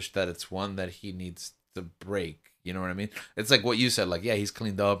established that it's one that he needs to break. You know what I mean? It's like what you said. Like, yeah, he's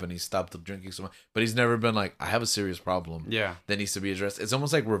cleaned up and he's stopped drinking so much, but he's never been like, I have a serious problem. Yeah, that needs to be addressed. It's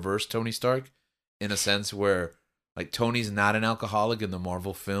almost like reverse Tony Stark, in a sense where, like Tony's not an alcoholic in the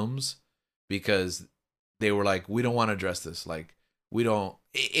Marvel films because they were like, we don't want to address this. Like, we don't.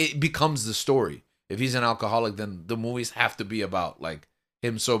 It becomes the story. If he's an alcoholic, then the movies have to be about like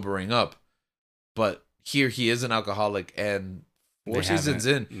him sobering up. But here he is an alcoholic, and 4 seasons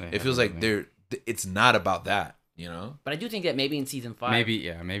in, it feels like it's not about that, you know. But I do think that maybe in season 5,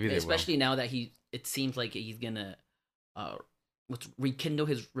 maybe they especially now that it seems like he's gonna rekindle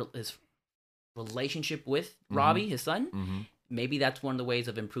his relationship with Robbie, his son. Mm-hmm. Maybe that's one of the ways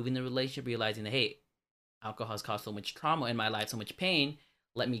of improving the relationship, realizing that, hey, alcohol has caused so much trauma in my life, so much pain.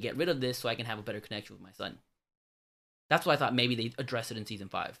 Let me get rid of this so I can have a better connection with my son. That's why I thought maybe they address it in season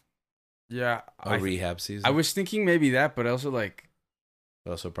 5. Yeah, a rehab season. I was thinking maybe that, but also like,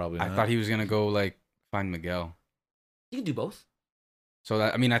 probably I not. thought he was gonna go like find Miguel. You can do both. So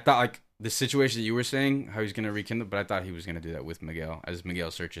that, I mean, I thought like the situation that you were saying, how he's gonna rekindle, but I thought he was gonna do that with Miguel as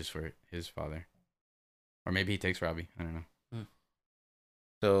Miguel searches for his father, or maybe he takes Robbie. I don't know.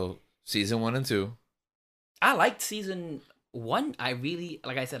 So season 1 and 2. I liked season 1. I really,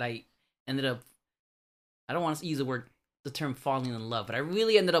 like I said, I ended up. I don't want to use the term falling in love, but I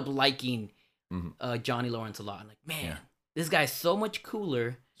really ended up liking Johnny Lawrence a lot. I'm like, man, this guy's so much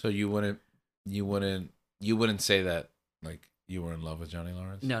cooler. So you wouldn't say that like you were in love with Johnny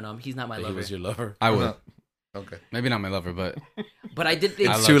Lawrence? No, he's not my lover. He was your lover? I would. Okay. Maybe not my lover, but but I did think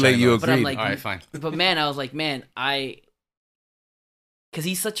it's too late. You but I'm agreed. like, all right, fine. But man, I was like, man, because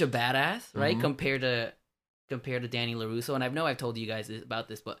he's such a badass, right? Compared to Danny LaRusso, and I know I've told you guys about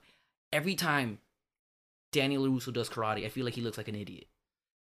this, but every time Danny LaRusso does karate, I feel like he looks like an idiot.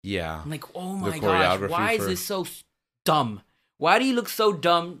 Yeah. I'm like, oh my gosh, why is this so dumb? Why do you look so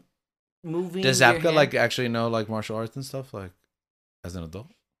dumb moving? Does Zabka like actually know like martial arts and stuff like as an adult?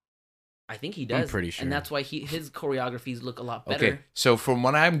 I think he does. I'm pretty sure. And that's why his choreographies look a lot better. Okay, so from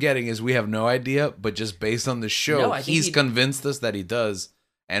what I'm getting is we have no idea, but just based on the show, he's convinced us that he does,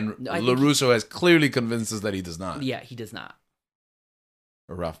 and LaRusso has clearly convinced us that he does not. Yeah, he does not.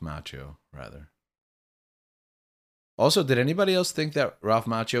 Or Ralph Macchio, rather. Also, did anybody else think that Ralph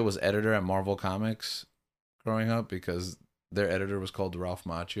Macchio was editor at Marvel Comics growing up because their editor was called Ralph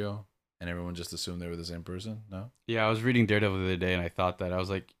Macchio, and everyone just assumed they were the same person? No? Yeah, I was reading Daredevil the other day, and I thought that. I was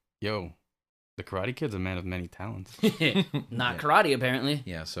like, yo, the Karate Kid's a man of many talents. Not karate, apparently.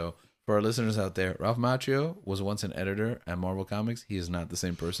 Yeah, so for our listeners out there, Ralph Macchio was once an editor at Marvel Comics. He is not the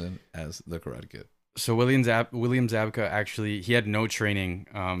same person as the Karate Kid. So William Zabka actually, he had no training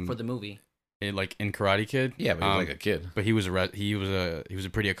for the movie. In Karate Kid. Yeah, but he was like a kid. But he was a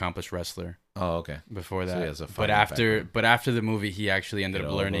pretty accomplished wrestler. Oh, okay. Before that, so he has a but after the movie, he actually ended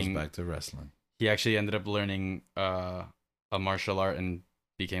up learning. Goes back to wrestling. He actually ended up learning a martial art and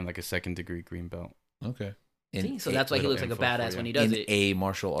became like a 2nd-degree green belt. Okay. So that's why he looks like a badass when he does it. A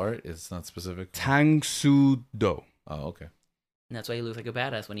martial art, it's not specific. Tang Soo Do. Oh, okay. And that's why he looks like a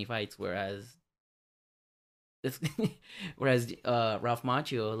badass when he fights. Whereas Ralph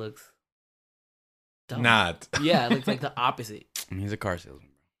Macchio looks dumb. Not. Yeah, it looks like the opposite. I mean, he's a car salesman, bro.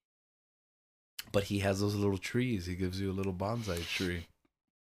 But he has those little trees. He gives you a little bonsai tree.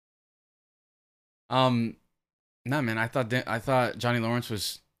 No, man, I thought Johnny Lawrence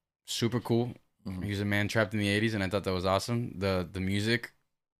was super cool. Mm-hmm. He was a man trapped in the 80s, and I thought that was awesome. The music,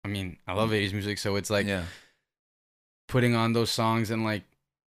 I mean, I love 80s music, so it's like putting on those songs and like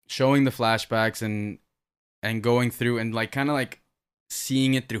showing the flashbacks and going through and like kind of like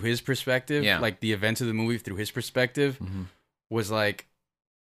seeing it through his perspective, like the events of the movie through his perspective was like,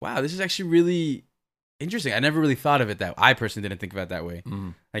 wow, this is actually really interesting. I never really thought of it that way. I personally didn't think of it that way.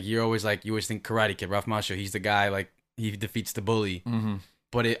 Like you always think Karate Kid, Ralph Macchio, he's the guy, like he defeats the bully.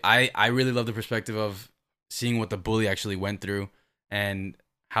 But I really love the perspective of seeing what the bully actually went through and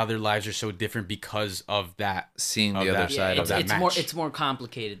how their lives are so different because of that. Seeing the other side of that match. It's more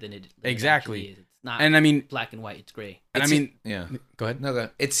complicated than it exactly is. It's not and I mean black and white, it's gray. And I mean, go ahead. No, go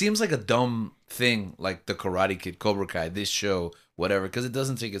ahead. It seems like a dumb thing, like the Karate Kid, Cobra Kai, this show, whatever, because it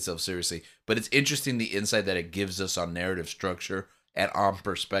doesn't take itself seriously. But it's interesting the insight that it gives us on narrative structure and on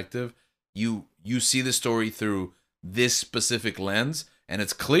perspective. You see the story through this specific lens, and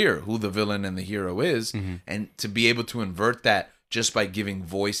it's clear who the villain and the hero is. And to be able to invert that just by giving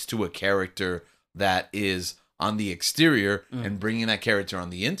voice to a character that is on the exterior and bringing that character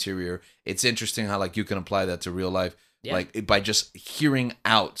on the interior, it's interesting how like you can apply that to real life. Like by just hearing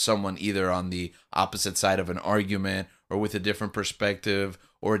out someone either on the opposite side of an argument or with a different perspective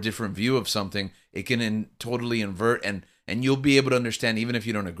or a different view of something, it can totally invert and you'll be able to understand, even if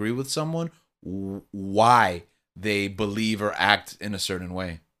you don't agree with someone, why they believe or act in a certain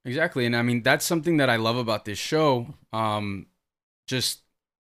way. Exactly. And I mean, that's something that I love about this show. Just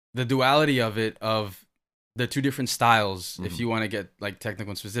the duality of it, of the two different styles, if you want to get like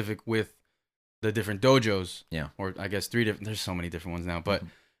technical and specific with the different dojos. Yeah. Or I guess 3 different, there's so many different ones now,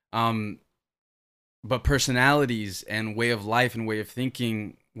 but personalities and way of life and way of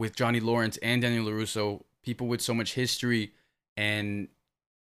thinking with Johnny Lawrence and Daniel LaRusso, people with so much history, and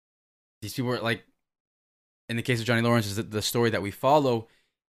these people are like, in the case of Johnny Lawrence, is the story that we follow.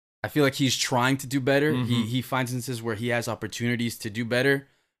 I feel like he's trying to do better. He finds instances where he has opportunities to do better,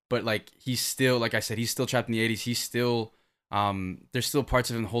 but like he's still, like I said, he's still trapped in the 80s. He's still there's still parts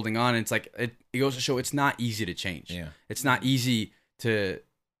of him holding on. And it's like it goes to show it's not easy to change. Yeah, it's not easy to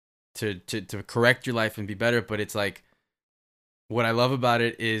correct your life and be better. But it's like, what I love about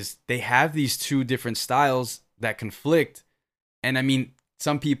it is they have these two different styles that conflict. And I mean,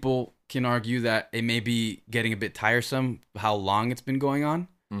 some people can argue that it may be getting a bit tiresome how long it's been going on,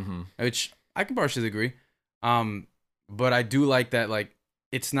 which I can partially agree. But I do like that, like,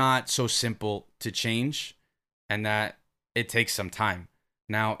 it's not so simple to change and that it takes some time.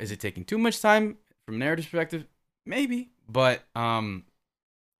 Now, is it taking too much time from a narrative perspective? Maybe. But I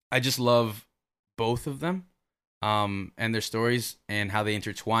just love both of them and their stories and how they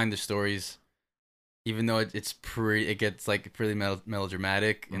intertwine the stories, even though it gets like pretty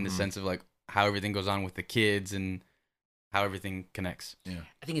melodramatic in the sense of like how everything goes on with the kids and how everything connects. Yeah,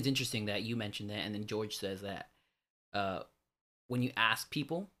 I think it's interesting that you mentioned that, and then George says that when you ask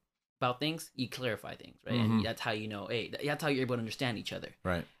people about things, you clarify things, right? And that's how you know, hey, that's how you're able to understand each other.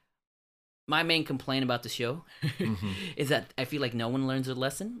 Right. My main complaint about the show is that I feel like no one learns a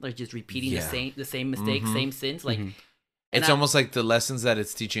lesson. They're just repeating the same mistakes, same sins. Like it's almost like the lessons that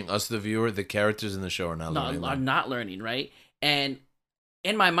it's teaching us, the viewer, the characters in the show are not learning, right? And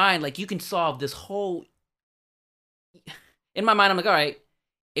in my mind, like, you can solve this whole. In my mind, I'm like, all right,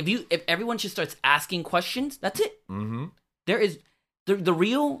 if everyone just starts asking questions, that's it. There is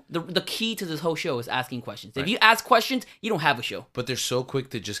the key to this whole show is asking questions. Right. If you ask questions, you don't have a show. But they're so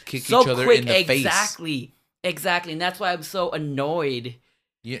quick to just kick each other in the face. Exactly, and that's why I'm so annoyed.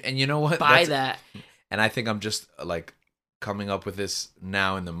 And you know what? By that. And I think I'm just like coming up with this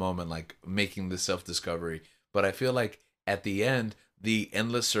now in the moment, like making this self-discovery. But I feel like at the end, the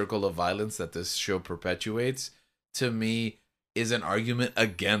endless circle of violence that this show perpetuates, to me, is an argument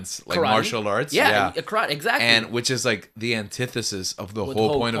against like karate? Martial arts. Yeah, karate, exactly. And which is like the antithesis of the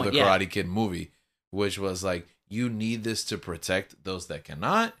whole point of the Karate Kid movie, which was like, you need this to protect those that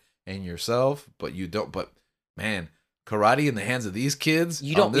cannot and yourself, but you don't. But man, karate in the hands of these kids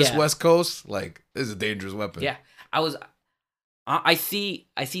on this West Coast, like, this is a dangerous weapon. Yeah, I see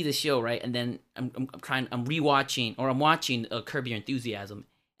the show, right, and then I'm rewatching, or I'm watching Curb Your Enthusiasm,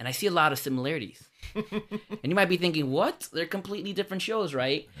 and I see a lot of similarities. And you might be thinking, what? They're completely different shows,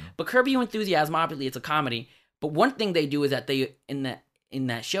 right? Yeah. But Curb Your Enthusiasm, obviously, it's a comedy. But one thing they do is that they in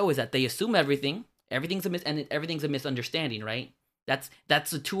that show is that they assume everything's a misunderstanding, right? That's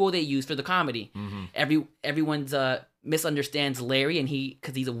the tool they use for the comedy. Everyone's misunderstands Larry, and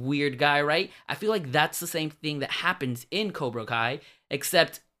because he's a weird guy, right? I feel like that's the same thing that happens in Cobra Kai,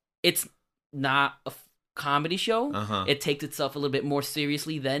 except it's not a comedy show. It takes itself a little bit more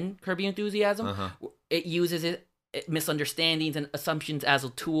seriously than Curb Your Enthusiasm. It uses misunderstandings and assumptions as a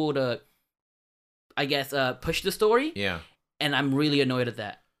tool to, I guess, push the story. Yeah. And I'm really annoyed at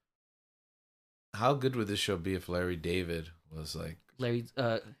that. How good would this show be if Larry David was like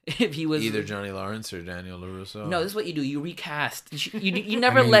if he was either Johnny Lawrence or Daniel LaRusso? No, this is what you do. You recast. You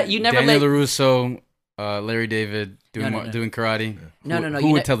never let Daniel LaRusso, Larry David doing karate. No.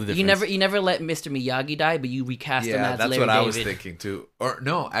 Who would tell the difference? You never let Mr. Miyagi die, but you recast him as Larry David. Yeah, that's what I was thinking too. Or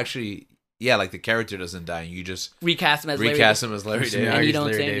no, actually, yeah, like the character doesn't die, and you just recast him as Larry David. And you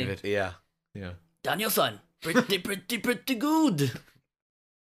don't say anything. Yeah. Daniel-san, pretty good.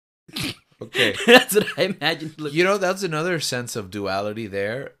 Okay. That's what I imagine. You know, that's another sense of duality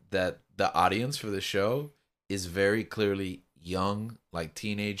there, that the audience for the show is very clearly young, like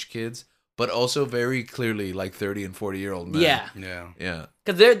teenage kids, but also very clearly like 30 and 40-year-old men. Yeah.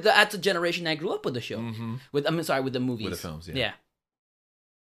 Because that's a generation that grew up with the show. With the movies. With the films, yeah.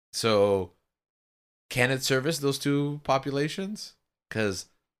 So, can it service those two populations? Because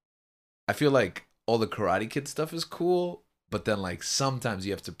I feel like all the Karate Kid stuff is cool, but then like sometimes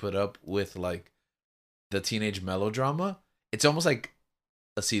you have to put up with like the teenage melodrama. It's almost like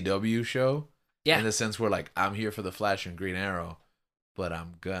a CW show. Yeah. In the sense where like, I'm here for the Flash and Green Arrow, but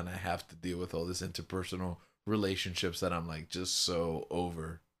I'm gonna have to deal with all this interpersonal relationships that I'm like just so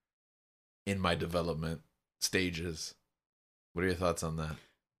over in my development stages. What are your thoughts on that?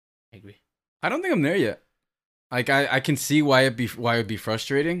 I agree. I don't think I'm there yet. Like I can see why it would be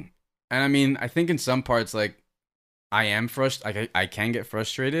frustrating. And I mean, I think in some parts, like, I am frustrated. I can get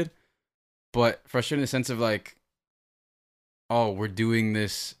frustrated, but frustrating in the sense of like, oh, we're doing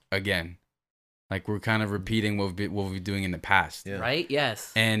this again. Like we're kind of repeating what we've been doing in the past. Yeah. Right?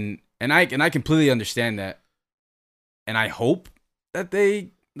 Yes. And I completely understand that. And I hope that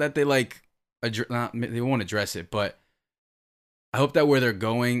they like they won't address it, but I hope that where they're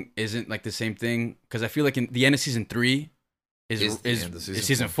going isn't like the same thing, because I feel like in the end of season 3 is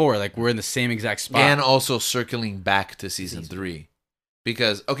season 4. Like we're in the same exact spot. And also circling back to season 3.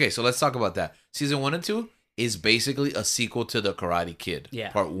 Because, okay, so let's talk about that. Season 1 and 2 is basically a sequel to The Karate Kid,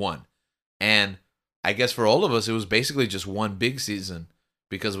 part 1. And I guess for all of us, it was basically just one big season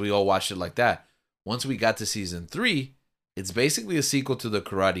because we all watched it like that. Once we got to season 3, it's basically a sequel to The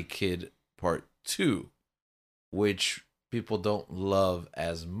Karate Kid part 2, which people don't love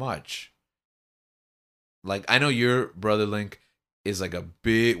as much. Like, I know your brother Link is like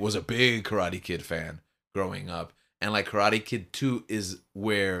was a big Karate Kid fan growing up. And like Karate Kid 2 is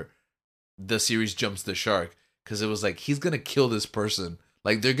where the series jumps the shark, because it was like, he's going to kill this person.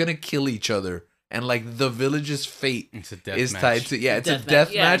 Like, they're going to kill each other. And like the village's fate is tied to, it's a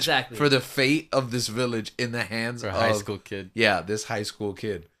death match for the fate of this village in the hands of a high school kid. Yeah, this high school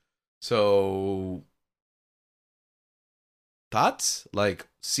kid. So, thoughts? Like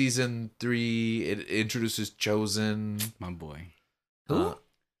season 3, it introduces Chosen, my boy. Who?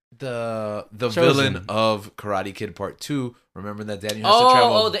 The villain of Karate Kid Part 2. Remember that Daniel has to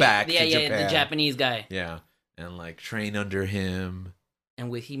travel back to Japan. The Japanese guy. Yeah, and like train under him.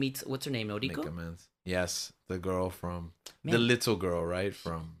 And he meets, what's her name, Noriko? Yes, the girl from the little girl, right?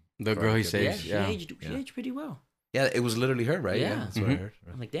 From the girl he saves. Yeah, she aged pretty well. Yeah, it was literally her, right? Yeah, that's what I heard.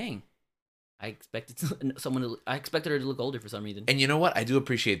 Right. I'm like, dang. I expected her to look older for some reason. And you know what? I do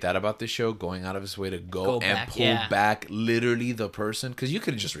appreciate that about this show, going out of his way to go and pull back literally the person, because you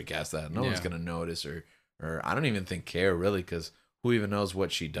could just recast that. No one's gonna notice or I don't even think care really, because who even knows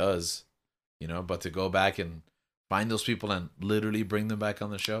what she does, you know? But to go back and find those people and literally bring them back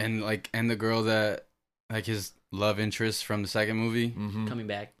on the show, and the girl that like his love interest from the second movie coming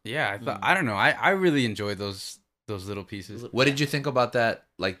back. Yeah, I don't know. I really enjoyed those little pieces. What did you think about that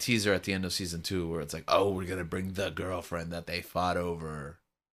like teaser at the end of season 2 where it's like, oh, we're gonna bring the girlfriend that they fought over?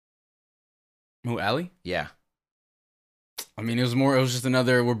 Who, Allie? Yeah. I mean, it was just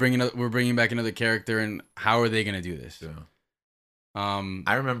another. We're bringing back another character, and how are they gonna do this? Yeah.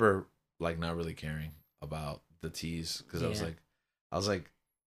 I remember like not really caring about the tease, because I was like,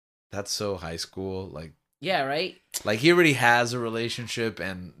 that's so high school. Like, yeah, right. Like he already has a relationship,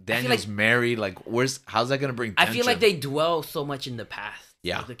 and Daniel's married. Like, how's that gonna bring tension? I feel like they dwell so much in the past.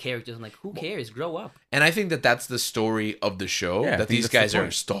 Yeah, like the characters. I'm like, who cares? Grow up. And I think that's the story of the show. That these guys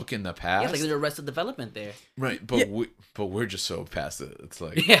are stuck in the past. Yeah, like there's Arrested Development there. Right, but we're just so past it. It's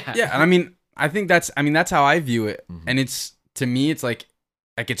like yeah. And I mean, I think that's how I view it. And it's, to me, it's like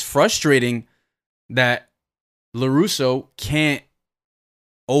it's frustrating that LaRusso can't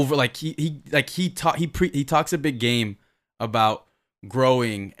he talks a big game about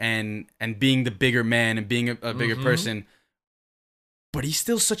growing and being the bigger man and being a bigger person, but he's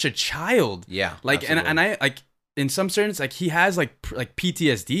still such a child. Yeah, like absolutely. and I like in some certain, like he has like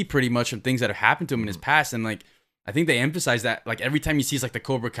PTSD pretty much from things that have happened to him in his past, and like I think they emphasize that like every time he sees like the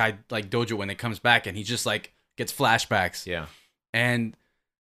Cobra Kai like dojo when it comes back, and he just like gets flashbacks. Yeah,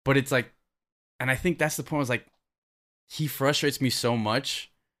 but it's like, and I think that's the point. Was like, he frustrates me so much.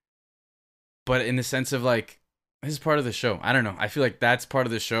 But in the sense of like, this is part of the show. I don't know. I feel like that's part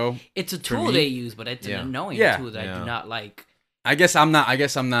of the show. It's a tool they use, but it's an annoying tool that I do not like. I guess I'm not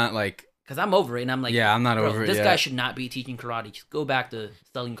like, because I'm over it, and I'm like, I'm not over it. This guy should not be teaching karate. Just go back to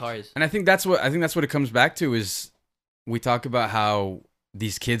selling cars. And I think that's what it comes back to, is we talk about how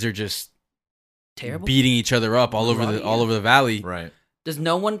these kids are just terrible, beating each other up all over the valley. Right. Does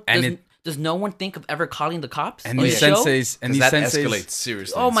no one think of ever calling the cops? And these senseis, escalates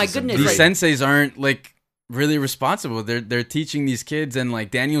seriously. Oh my goodness! These senseis aren't like really responsible. They're teaching these kids, and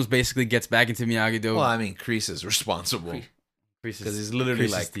like Daniels basically gets back into Miyagi-Do. Well, I mean, Kreese is responsible because he's literally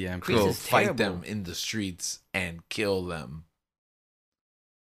like, go fight them in the streets and kill them.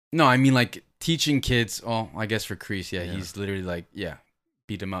 No, I mean like teaching kids. Oh, I guess for Kreese, he's literally like,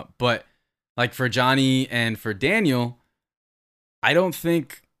 beat them up. But like for Johnny and for Daniel, I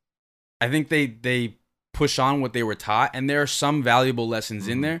think they push on what they were taught, and there are some valuable lessons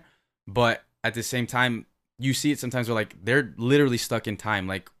in there, but at the same time, you see it sometimes where like they're literally stuck in time.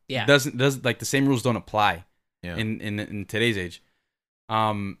 Like does like the same rules don't apply in today's age.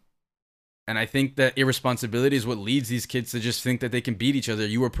 And I think that irresponsibility is what leads these kids to just think that they can beat each other.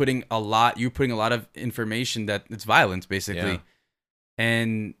 You're putting a lot of information that it's violence basically,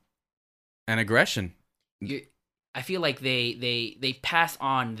 and aggression. I feel like they pass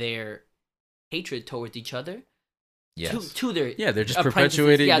on their hatred towards each other. Yes. To their they're just apprentices.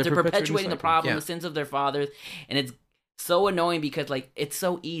 perpetuating. Yeah, they're they're perpetuating the cycle. problem, the sins of their fathers, and it's so annoying because like it's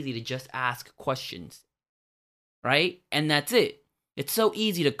so easy to just ask questions, right? And that's it. It's so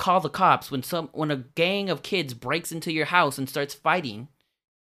easy to call the cops when a gang of kids breaks into your house and starts fighting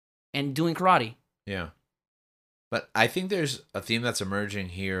and doing karate. Yeah. But I think there's a theme that's emerging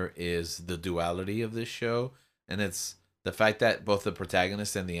here is the duality of this show, and it's the fact that both the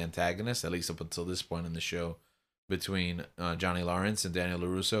protagonist and the antagonist, at least up until this point in the show, between Johnny Lawrence and Daniel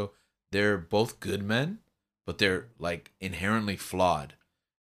LaRusso, they're both good men, but they're like inherently flawed.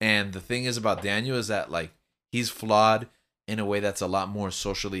 And the thing is about Daniel is that like he's flawed in a way that's a lot more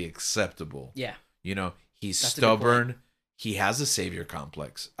socially acceptable. Yeah. You know, he's That's stubborn. He has a savior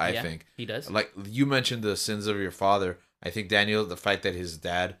complex, I Yeah, think. he does. Like you mentioned the sins of your father. I think Daniel, the fact that his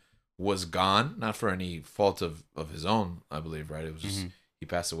dad was gone, not for any fault of his own, I believe, right? It was just he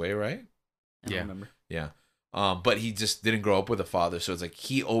passed away, right? I don't remember. Yeah. But he just didn't grow up with a father, so it's like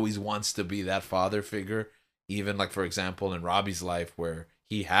he always wants to be that father figure. Even like for example in Robbie's life, where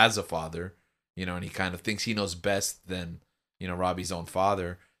he has a father, you know, and he kind of thinks he knows best than Robbie's own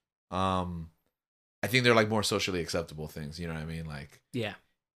father. I think they're like more socially acceptable things. You know what I mean? Like Yeah,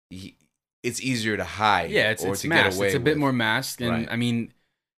 it's easier to hide. Yeah, or it's to masked. get away It's a bit with. more masked, and Right. I mean,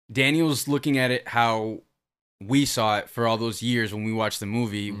 Daniel's looking at it how we saw it for all those years when we watched the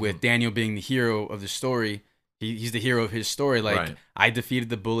movie, with Daniel being the hero of the story. He's the hero of his story. Like Right. I defeated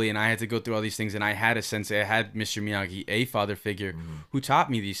the bully, and I had to go through all these things, and I had a sensei, I had Mr. Miyagi, a father figure who taught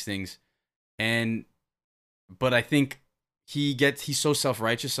me these things, but I think he's so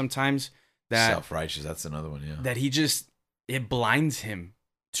self-righteous sometimes that Self-righteous, that's another one, yeah. that it blinds him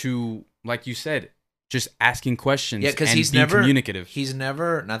to, like you said, just asking questions. Yeah, because and he's being never communicative. He's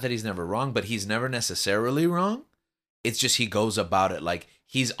never, not that he's never wrong, but he's never necessarily wrong. It's just he goes about it like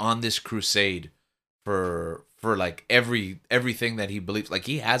he's on this crusade for like everything that he believes. Like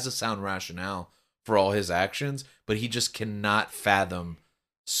he has a sound rationale for all his actions, but he just cannot fathom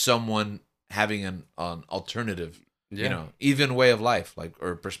someone having an alternative, even way of life, like,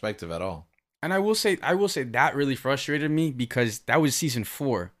 or perspective at all. And I will say that really frustrated me because that was season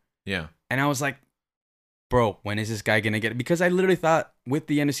 4. Yeah. And I was like, bro, when is this guy going to get it? Because I literally thought with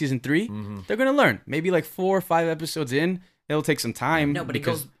the end of season 3, they're going to learn. Maybe like 4 or 5 episodes in, it'll take some time. No, but it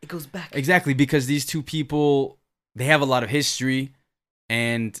goes back. Exactly, because these two people, they have a lot of history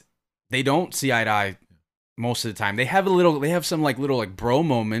and they don't see eye to eye most of the time. They have some little bro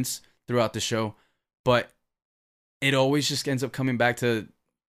moments throughout the show, but it always just ends up coming back to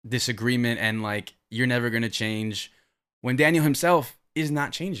disagreement and like you're never gonna change when Daniel himself is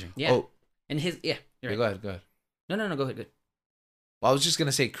not changing. Yeah. Oh, And his you're right. go ahead. No, go ahead. Good. Well, I was just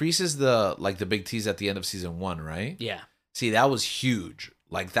gonna say, Kreese is the big tease at the end of season 1, right? Yeah. See, that was huge.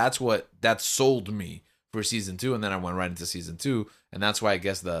 Like that sold me for season 2, and then I went right into season 2, and that's why I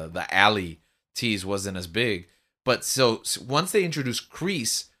guess the alley tease wasn't as big. But so once they introduce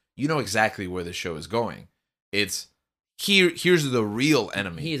Kreese, you know exactly where the show is going. It's here's the real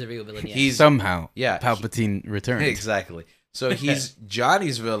enemy. He is a real villain. Yeah. He's Somehow, yeah, Palpatine returns. exactly. So he's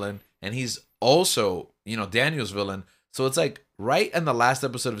Johnny's villain, and he's also Daniel's villain. So it's like right in the last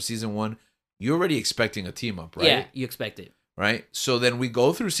episode of season 1, you're already expecting a team up, right? Yeah, you expect it. Right? So then we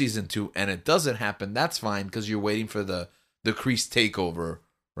go through season 2 and it doesn't happen. That's fine because you're waiting for the Kreese takeover,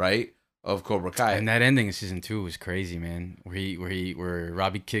 right? Of Cobra Kai. And that ending of season 2 was crazy, man. Where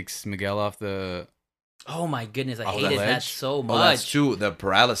Robbie kicks Miguel off the. Oh my goodness, I Oh, hated that that ledge? so much. Oh, that's true. The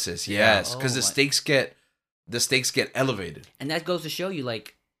paralysis, Yeah. yes, because Oh, the stakes get elevated. And that goes to show you,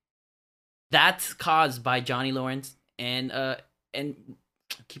 like, that's caused by Johnny Lawrence and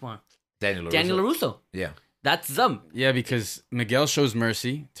keep on Daniel LaRusso. Yeah. That's them. Yeah, because Miguel shows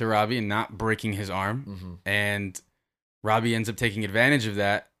mercy to Robbie and not breaking his arm, and Robbie ends up taking advantage of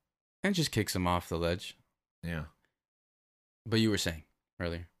that and just kicks him off the ledge. Yeah. But you were saying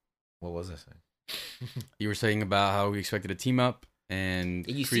earlier. What was I saying? You were saying about how we expected a team up, and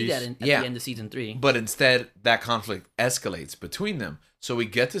You see Kreese- that at the end of season 3. But instead, that conflict escalates between them. So we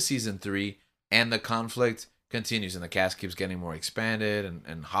get to season 3, and the conflict continues, and the cast keeps getting more expanded,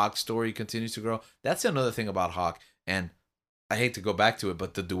 and Hawk's story continues to grow. That's another thing about Hawk, and I hate to go back to it,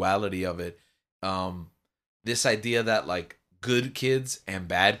 but the duality of it. This idea that, like, good kids and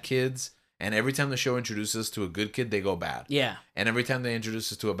bad kids, and every time the show introduces us to a good kid, they go bad. Yeah. And every time they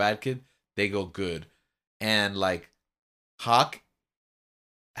introduce us to a bad kid, they go good. And, like, Hawk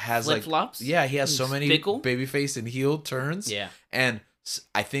has Flip-flops? yeah, he has so many Fickle? babyface and heel turns. Yeah. And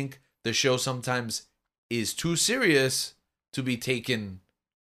I think the show sometimes is too serious to be taken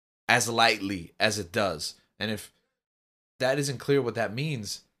as lightly as it does. And if that isn't clear what that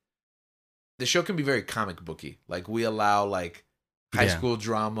means, the show can be very comic booky. Like we allow like high school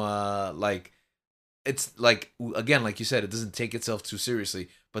drama, like it's like again, like you said, it doesn't take itself too seriously.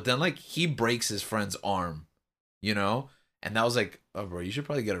 But then like he breaks his friend's arm, you know, and that was like, oh bro, you should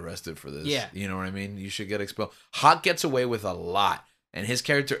probably get arrested for this. Yeah, you know what I mean. You should get expelled. Hawk gets away with a lot, and his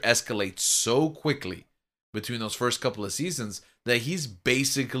character escalates so quickly between those first couple of seasons that he's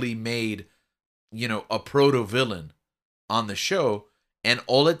basically made, you know, a proto villain on the show. And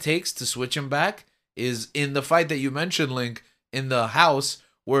all it takes to switch him back is in the fight that you mentioned, Link, in the house,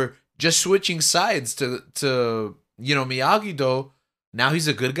 where just switching sides to you know, Miyagi-Do, now he's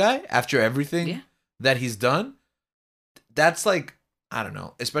a good guy after everything that he's done. That's like, I don't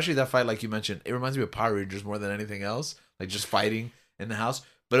know, especially that fight like you mentioned. It reminds me of Power Rangers more than anything else, like just fighting in the house.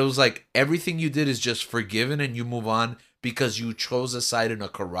 But it was like everything you did is just forgiven and you move on because you chose a side in a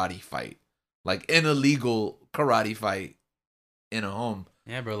karate fight, like an illegal karate fight in a home.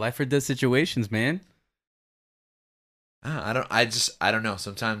 Yeah, bro, life or death situations, man. I don't know.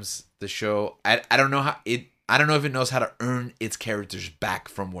 Sometimes the show, I don't know how it. I don't know if it knows how to earn its characters back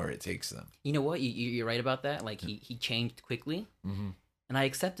from where it takes them. You know what? You're right about that. Like he changed quickly, and I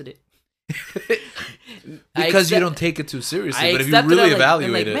accepted it because you don't take it too seriously. But if you really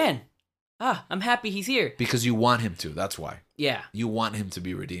evaluate it, man, I'm happy he's here because you want him to. That's why. Yeah, you want him to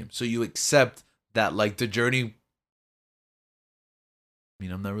be redeemed, so you accept that. Like the journey. I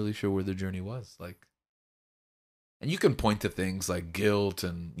mean, I'm not really sure where the journey was. Like, and you can point to things like guilt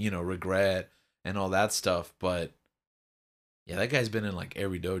and, you know, regret and all that stuff. But yeah, that guy's been in like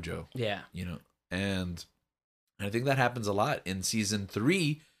every dojo. Yeah. You know, and I think that happens a lot. In season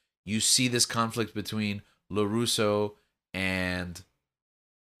 3, you see this conflict between LaRusso and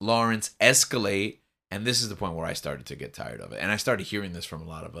Lawrence escalate. And this is the point where I started to get tired of it. And I started hearing this from a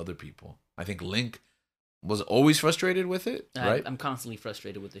lot of other people. I think Link was always frustrated with it, right? I'm constantly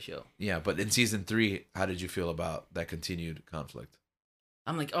frustrated with the show. Yeah, but in season 3, how did you feel about that continued conflict?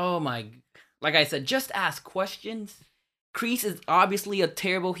 I'm like, oh my... Like I said, just ask questions. Kreese is obviously a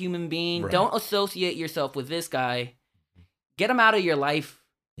terrible human being. Right. Don't associate yourself with this guy. Get him out of your life.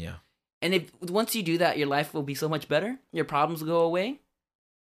 Yeah. And if once you do that, your life will be so much better. Your problems will go away.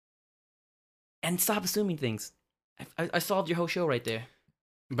 And stop assuming things. I solved your whole show right there.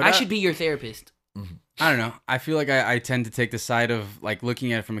 But I should be your therapist. Mm-hmm. I don't know. I feel like I tend to take the side of like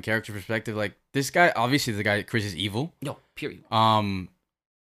looking at it from a character perspective. Like this guy, obviously the guy Chris is evil. No, period.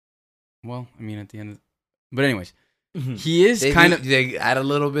 Well, I mean at the end, but anyways, he is they add a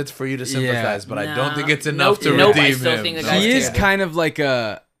little bit for you to sympathize, but I don't think it's enough to redeem him. He is kind of like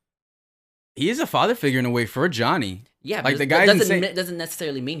he is a father figure in a way for Johnny. Yeah, like the guy doesn't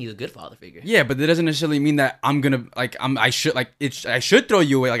necessarily mean he's a good father figure. Yeah, but that doesn't necessarily mean that I'm gonna I should throw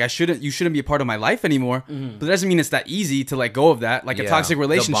you away. Like you shouldn't be a part of my life anymore. Mm-hmm. But that doesn't mean it's that easy to let go of that. Like a toxic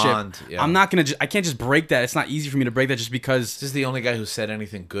relationship. Bond, I'm not gonna. I can't just break that. It's not easy for me to break that just because. This is the only guy who said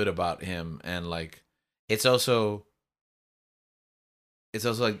anything good about him, and like it's also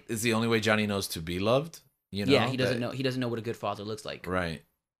like it's the only way Johnny knows to be loved. You know? Yeah, he doesn't know. He doesn't know what a good father looks like. Right.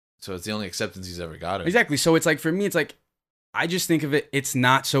 So it's the only acceptance he's ever gotten. Exactly. So it's like, for me, it's like, I just think of it, it's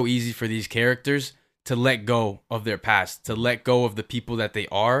not so easy for these characters to let go of their past, to let go of the people that they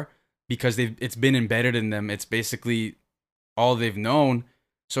are, because it's been embedded in them. It's basically all they've known.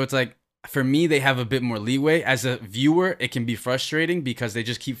 So it's like, for me, they have a bit more leeway. As a viewer, it can be frustrating because they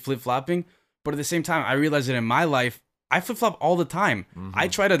just keep flip-flopping. But at the same time, I realize that in my life, I flip-flop all the time. Mm-hmm. I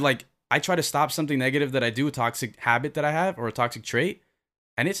try to stop something negative that I do, a toxic habit that I have, or a toxic trait.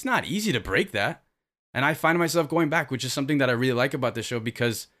 And it's not easy to break that. And I find myself going back, which is something that I really like about this show,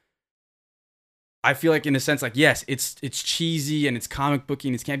 because I feel like, in a sense, like, yes, it's cheesy and it's comic booky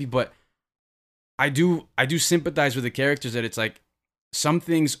and it's campy, but I do sympathize with the characters, that it's like some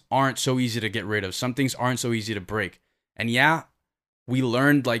things aren't so easy to get rid of. Some things aren't so easy to break. And yeah, we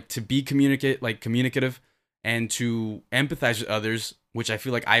learned like to be communicative and to empathize with others, which I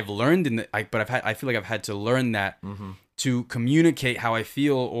feel like I've learned I feel like I've had to learn that. Mm-hmm. To communicate how I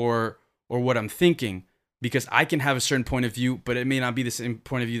feel or what I'm thinking, because I can have a certain point of view, but it may not be the same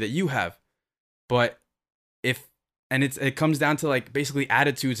point of view that you have. But it comes down to like basically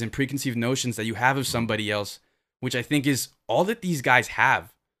attitudes and preconceived notions that you have of somebody else, which I think is all that these guys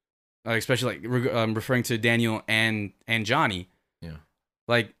have, especially like referring to Daniel and Johnny. Yeah,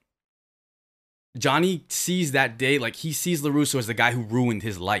 like Johnny sees that day, like he sees LaRusso as the guy who ruined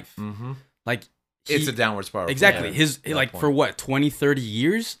his life. Mm-hmm. Like. It's a downward spiral. Exactly. His like point. For what, 20, 30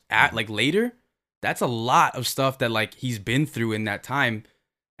 years like later, that's a lot of stuff that like he's been through in that time,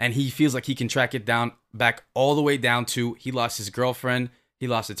 and he feels like he can track it down back all the way down to he lost his girlfriend, he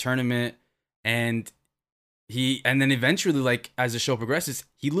lost a tournament, and and then eventually, like as the show progresses,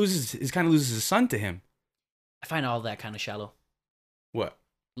 he loses his son to him. I find all that kind of shallow. What?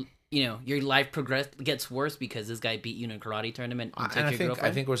 You know, your life gets worse because this guy beat you in a karate tournament. And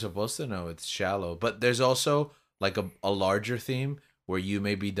I think we're supposed to know it's shallow, but there's also like a larger theme where you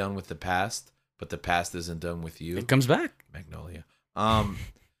may be done with the past, but the past isn't done with you. It comes back. Magnolia.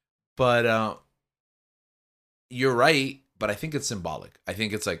 But you're right, but I think it's symbolic. I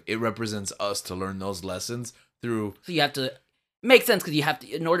think it's like it represents us to learn those lessons through. So you have to make sense because you have to,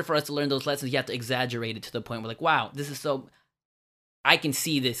 in order for us to learn those lessons, you have to exaggerate it to the point where like, wow, this is so. I can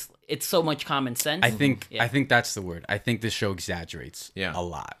see this. It's so much common sense. I think that's the word. I think this show exaggerates a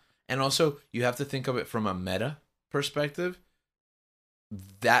lot. And also, you have to think of it from a meta perspective.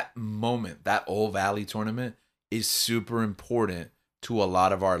 That moment, that Old Valley tournament is super important to a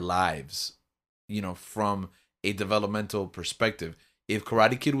lot of our lives, you know, from a developmental perspective. If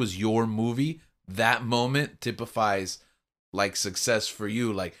Karate Kid was your movie, that moment typifies like success for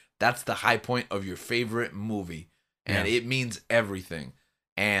you. Like that's the high point of your favorite movie. And it means everything.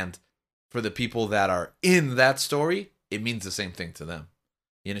 And for the people that are in that story, it means the same thing to them.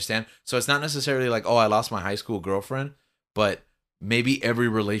 You understand? So it's not necessarily like, oh, I lost my high school girlfriend, but maybe every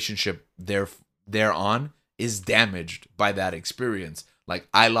relationship they're on is damaged by that experience. Like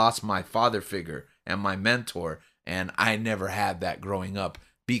I lost my father figure and my mentor, and I never had that growing up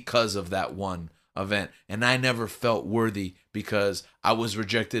because of that one event. And I never felt worthy because I was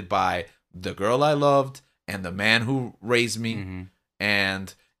rejected by the girl I loved and the man who raised me,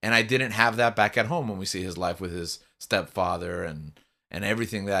 and I didn't have that back at home when we see his life with his stepfather and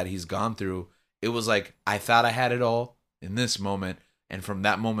everything that he's gone through. It was like I thought I had it all in this moment, and from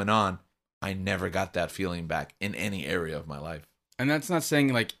that moment on, I never got that feeling back in any area of my life. And that's not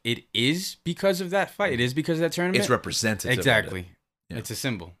saying like it is because of that fight. It is because of that tournament. It's representative. Exactly. Yeah. It's a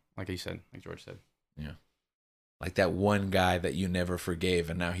symbol, like you said, like George said. Yeah. Like that one guy that you never forgave,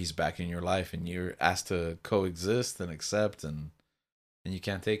 and now he's back in your life, and you're asked to coexist and accept, and you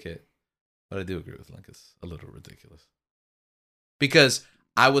can't take it. But I do agree with Link. It's a little ridiculous. Because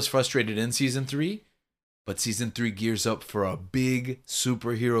I was frustrated in season 3, but season 3 gears up for a big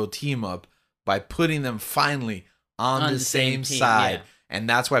superhero team up by putting them finally on the same team, side. Yeah. And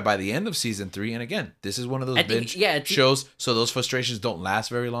that's why by the end of season 3, and again, this is one of those binge shows, so those frustrations don't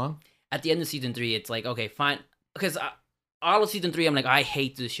last very long. At the end of season 3, it's like, okay, fine. Because all of season 3, I'm like, I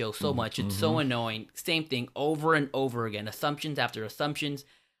hate this show so much. It's so annoying. Same thing over and over again. Assumptions after assumptions.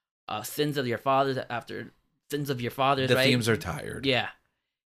 Sins of your fathers after sins of your fathers, the right? themes are tired. Yeah.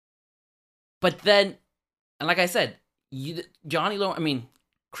 But then, and like I said, Johnny Lawrence, I mean,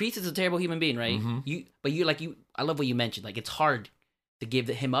 Kreese is a terrible human being, right? I love what you mentioned. Like, it's hard to give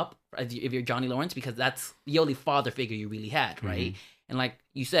him up if you're Johnny Lawrence because that's the only father figure you really had, right? And like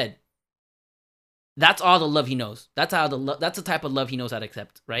you said, that's all the love he knows. That's the type of love he knows how to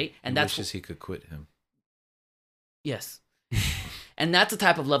accept, right? And he wishes he could quit him. Yes. And that's the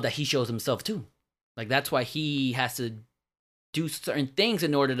type of love that he shows himself too. Like that's why he has to do certain things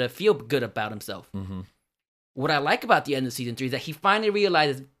in order to feel good about himself. What I like about the end of season 3 is that he finally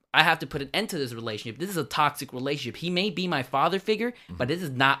realizes I have to put an end to this relationship. This is a toxic relationship. He may be my father figure, but this is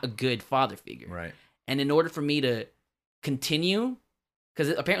not a good father figure. Right. And in order for me to continue, because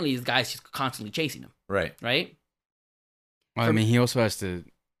apparently this guy's just constantly chasing him. Right. Right? Well, I mean, he also has to,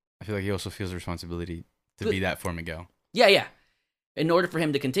 I feel like he also feels the responsibility to be that for Miguel. Yeah, yeah. In order for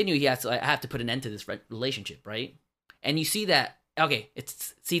him to continue, I have to put an end to this relationship, right? And you see that, okay,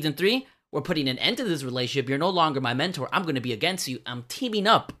 it's season 3. We're putting an end to this relationship. You're no longer my mentor. I'm going to be against you. I'm teaming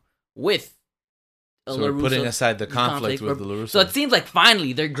up with So we're putting aside the conflict with the LaRusso. So it seems like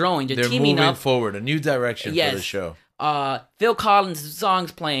finally they're growing. They're teaming moving up forward, a new direction for the show. Phil Collins'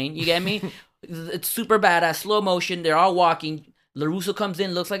 song's playing. You get me? It's super badass, slow motion. They're all walking. LaRusso comes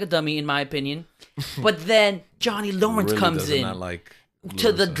in, looks like a dummy, in my opinion. But then Johnny Lawrence comes in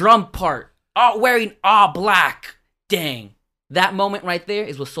to the drum part, wearing all black. Dang. That moment right there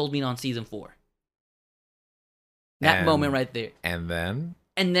is what sold me on season 4. That moment right there. And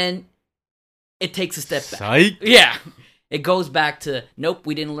then it takes a step back. Psych. Yeah. It goes back to, nope,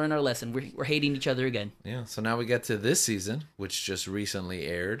 we didn't learn our lesson. We're hating each other again. Yeah, so now we get to this season, which just recently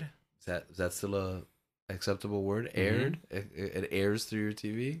aired. Is that still a acceptable word? Aired? It airs through your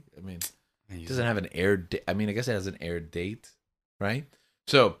TV? I mean, it doesn't have an air I mean, I guess it has an air date, right?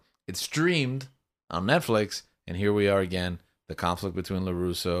 So it's streamed on Netflix, and here we are again. The conflict between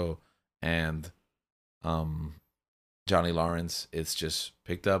LaRusso and Johnny Lawrence. It's just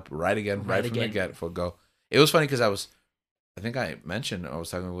picked up right from the get-go. It was funny because I was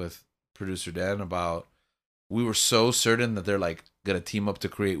talking with producer Dan about, we were so certain that they're like gonna team up to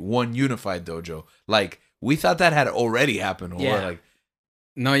create one unified dojo. Like we thought that had already happened. Or Yeah. like,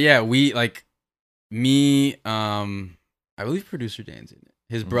 No, yeah, we like me. I believe producer Dan's in it.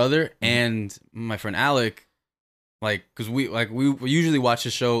 His brother and my friend Alec. Like, cause we usually watch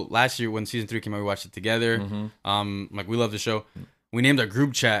the show. Last year when season 3 came out, we watched it together. Like we love the show. We named our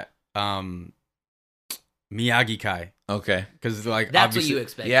group chat Miyagi Kai. okay, Because like That's what obviously, you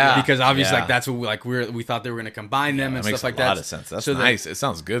expect. Yeah. because obviously Yeah. like that's what we thought they were gonna combine them and that makes stuff like a that. lot of sense. That's So then- nice. It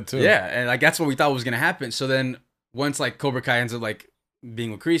sounds good too. Yeah, and like that's what we thought was gonna happen. So then once like Cobra Kai ends up like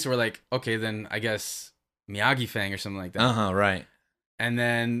being with Kreese, we're like, okay, then I guess Miyagi Fang or something like that. Right. And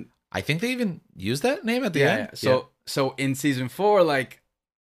then I think they even used that name at the yeah, end. so in season 4, like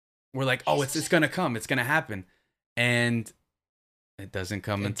we're like, oh, it's gonna come, it's gonna happen, and it doesn't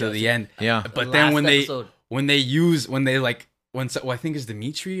come until the end. Yeah. But then when episode. I think it's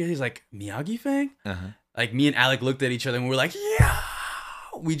Dimitri, he's like Miyagi Fang. Uh-huh. Like me and Alec looked at each other and we were like, yeah.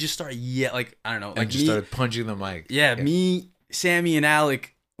 We just started like I don't know, And like just started punching the mic. Yeah, me, Sammy, and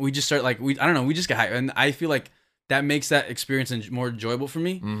Alec, we just start like I don't know, we just got hyped, and I feel like that makes that experience more enjoyable for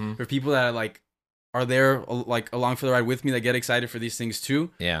me. Mm-hmm. For people that are there like along for the ride with me, that get excited for these things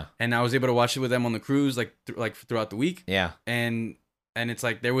too. Yeah. And I was able to watch it with them on the cruise, like throughout the week. Yeah. And it's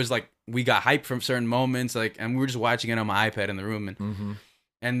like there was like we got hyped from certain moments, like, and we were just watching it on my iPad in the room, and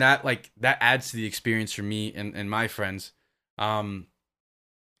and that adds to the experience for me and my friends.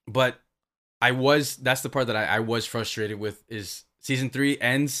 But that's the part that I was frustrated with is season 3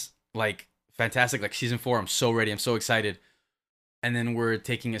 ends like fantastic, like season 4 I'm so ready, I'm so excited, and then we're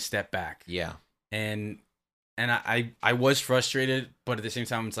taking a step back. Yeah. And I was frustrated, but at the same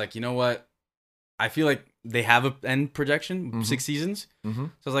time it's like, you know what, I feel like they have a end projection, 6 seasons. So I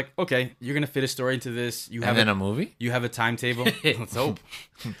was like, okay, you're gonna fit a story into this, you have a movie, you have a timetable. Let's hope.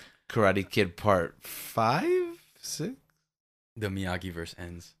 Karate Kid Part 5, 6. The Miyagi verse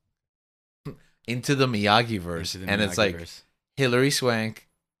ends. Into the Miyagi verse, and it's like Hilary Swank,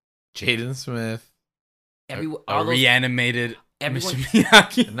 Jaden Smith. All those, reanimated everyone- Mr.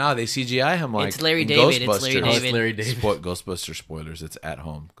 Miyagi. No, they CGI him like It's Larry in David. It's Ghostbusters. Larry Oh, it's David. Larry David. Ghostbuster spoilers. It's at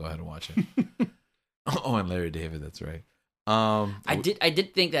home. Go ahead and watch it. Oh, and Larry David. That's right. I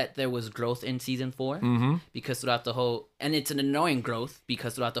did think that there was growth in season 4 Mm-hmm. because throughout the whole, and it's an annoying growth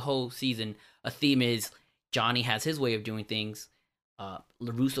because throughout the whole season, a theme is Johnny has his way of doing things,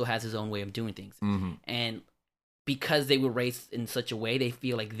 LaRusso has his own way of doing things, Mm-hmm. and because they were raised in such a way, they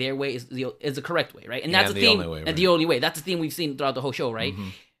feel like their way is the correct way, right? And Yeah, that's the the theme, only way, and right. the only way. That's the theme we've seen throughout the whole show, right?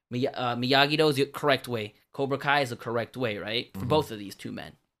 Mm-hmm. Miyagi-Do is the correct way. Cobra Kai is the correct way, right? For both of these two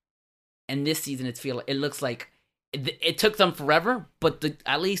men. And this season, it looks like it took them forever, but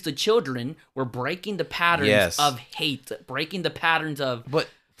at least the children were breaking the patterns Yes. of hate, breaking the patterns of, But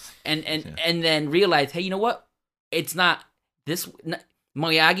and then realize, hey, you know what? It's not this.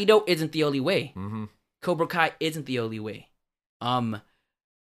 Miyagi-Do isn't the only way. mm-hmm. Cobra Kai isn't the only way.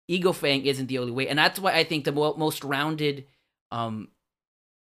 Eagle Fang isn't the only way, and that's why I think the most rounded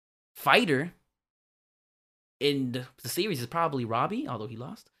fighter in the series is probably Robbie, although he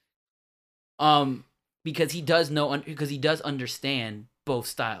lost. Because he does because he does understand both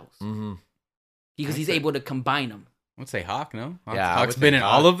styles. Mm-hmm. Because he's able to combine them. I would say Hawk, no? Yeah, I Hawk's would been say in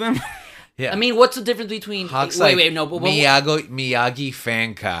Hawk. all of them. Yeah. I mean, what's the difference between Hawk's wait, like wait, no, but Miyagi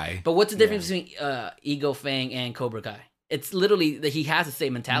Fan Kai. But what's the difference between Eagle Fang and Cobra Kai? It's literally that he has the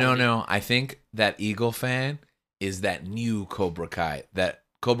same mentality. No. I think that Eagle Fan is that new Cobra Kai that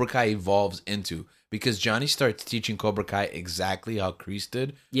Cobra Kai evolves into, because Johnny starts teaching Cobra Kai exactly how Kreese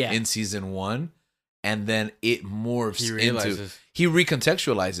did in season 1, and then it morphs into he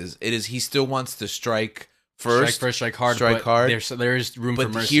recontextualizes. It is he still wants to strike first, strike hard. There's room for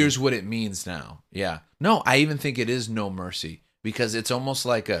but mercy. here's what it means now. Yeah, no, I even think it is no mercy, because it's almost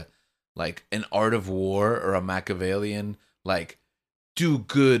like an art of war or a Machiavellian, like, do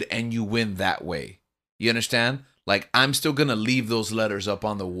good and you win that way. You understand? Like, I'm still gonna leave those letters up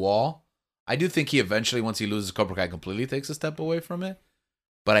on the wall. I do think he eventually, once he loses Cobra Kai, completely takes a step away from it.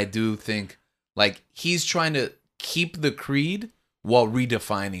 But I do think, like, he's trying to keep the creed while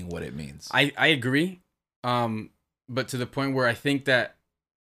redefining what it means. I agree. But to the point where I think that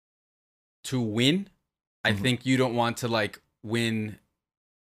to win, I think you don't want to like win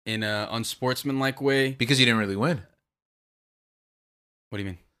in a unsportsmanlike way. Because you didn't really win. What do you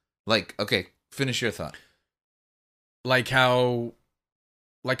mean? Like, okay, finish your thought. Like how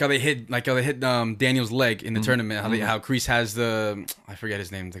they hit Daniel's leg in the tournament. How Kreese has I forget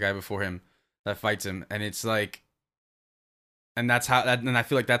his name, the guy before him that fights him, and it's like, and I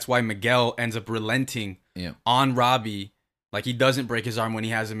feel like that's why Miguel ends up relenting on Robbie. Like, he doesn't break his arm when he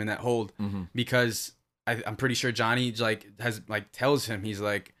has him in that hold, because I'm pretty sure Johnny tells him, he's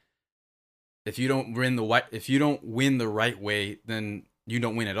like, if you don't win the right way, then you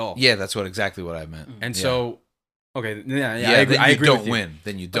don't win at all. Yeah, that's exactly what I meant. And Yeah. so, okay, yeah, I agree with don't you. win.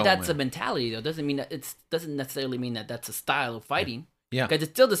 Then you don't. But that's win. a mentality, though. Doesn't mean that doesn't necessarily mean that that's a style of fighting. Yeah. Because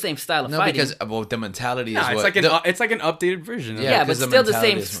it's still the same style of No, fighting. because the mentality No, is it's what like it's like an updated version. Of Yeah, yeah, but 'cause the still the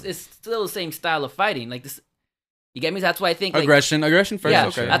same. mentality is- It's still the same style of fighting. Like this, you get me? That's why I think like, aggression first. Yeah,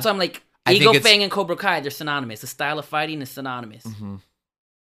 Okay. that's why I'm like I think Eagle it's- Fang and Cobra Kai. They're synonymous. The style of fighting is synonymous. Mhm.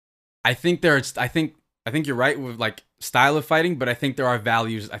 I think you're right with like style of fighting, but I think there are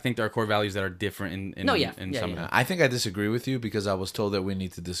values. I think there are core values that are different in No, yeah. in Yeah, some yeah. of them. I think I disagree with you because I was told that we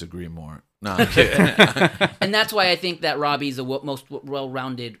need to disagree more. No, I'm kidding. And that's why I think that Robbie's the most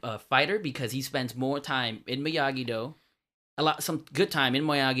well-rounded fighter because he spends more time in Miyagi-Do, some good time in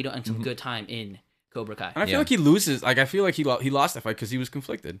Miyagi-Do, and some good time in Cobra Kai. And I feel Yeah. like he loses. Like I feel like he lost that fight because he was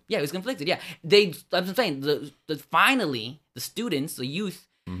conflicted. Yeah, he was conflicted. Yeah, I'm saying finally the students, the youth,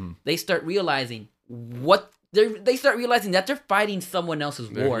 they start realizing they start realizing that they're fighting someone else's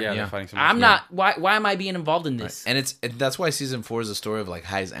war. They're fighting someone I'm else. not. Why am I being involved in this? and that's why season 4 is a story of like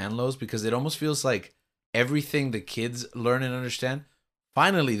highs and lows because it almost feels like everything the kids learn and understand.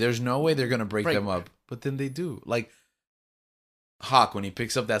 Finally, there's no way they're gonna break them up, but then they do. Like Hawk when he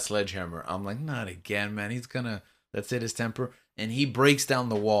picks up that sledgehammer, I'm like, not again, man. He's gonna let's hit his temper, and he breaks down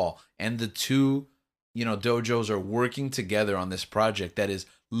the wall, and the two, dojos are working together on this project that is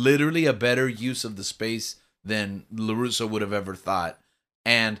literally a better use of the space than LaRusso would have ever thought.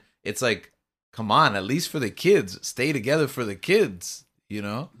 And it's like, come on, at least for the kids, stay together for the kids,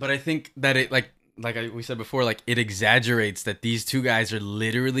 But I think that it we said before, like it exaggerates that these two guys are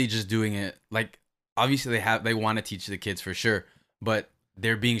literally just doing it. Like obviously they want to teach the kids for sure, but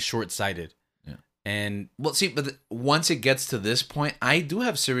they're being short-sighted. Yeah. And Well, see, but once it gets to this point, I do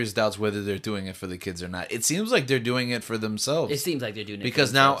have serious doubts whether they're doing it for the kids or not. It seems like they're doing it for themselves. It seems like they're doing it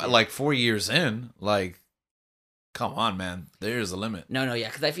because for now, themselves, yeah. like 4 years in, like, come on, man, there's a limit. No, yeah,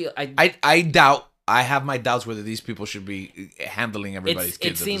 because I feel I doubt. I have my doubts whether these people should be handling everybody's it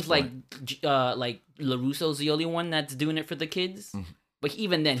kids. seems like LaRusso's the only one that's doing it for the kids. But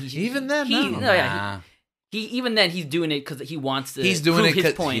even then, he's Even then, no. nah. even then he's doing it because he wants to. he's doing prove it his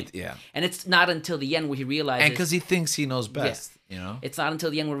 'cause point. yeah, And it's not until the end where he realizes, and because he thinks he knows best. it's not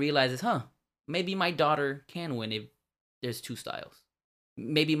until the end where he realizes, maybe my daughter can win if there's two styles.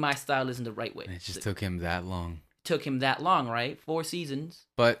 Maybe my style isn't the right way. It just took him that long. Took him that long, right? 4 seasons.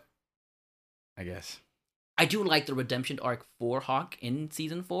 But I guess I do like the redemption arc for Hawk in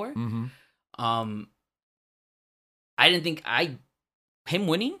season 4. Mm-hmm. I didn't think him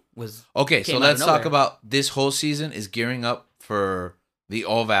winning was Okay, so came out let's of talk nowhere. about this whole season is gearing up for the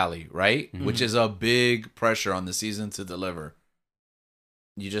All Valley, right? Mhm. Which is a big pressure on the season to deliver.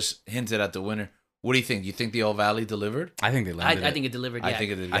 You just hinted at the winner. What do you think? You think the All Valley delivered? I think they landed. I think it delivered. Yeah. I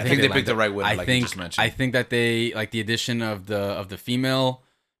think it did. I I think think they they picked the landed. right winner, I like think you just mentioned. I think that they like the addition of the female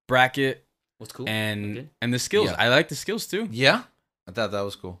bracket was cool. and Okay. and the skills. Yeah. I like the skills too. Yeah, I thought that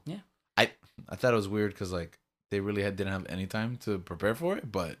was cool. Yeah. I thought it was weird because like they really didn't have any time to prepare for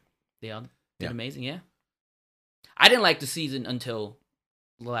it, but They all did Yeah. amazing. Yeah. I didn't like the season until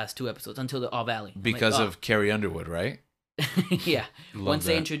the last 2 episodes, until the All Valley. I'm like, because oh. of Carrie Underwood, right? yeah. Love Once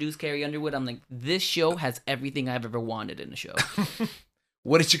they that. introduced Carrie Underwood, I'm like, this show has everything I've ever wanted in a show.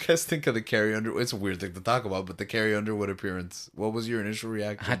 What did you guys think of the Carrie Underwood? It's a weird thing to talk about, but the Carrie Underwood appearance. What was your initial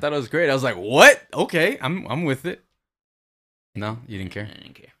reaction? I thought it was great. I was like, "What? Okay, I'm with it." No, you didn't care. I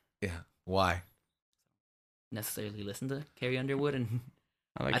didn't care. Yeah. Why? Necessarily listen to Carrie Underwood, and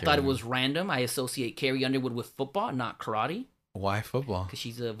like I thought it was random. I associate Carrie Underwood with football, not karate, Why football? because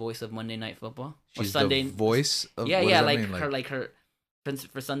she's the voice of Monday Night Football or She's Sunday. the voice of Yeah, what yeah, does that like mean? her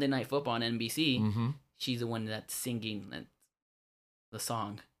for Sunday Night Football on NBC. Mm-hmm. She's the one that's singing the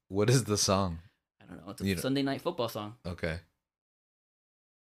song. What is the song? I don't know. It's a You know- Sunday Night Football song. Okay.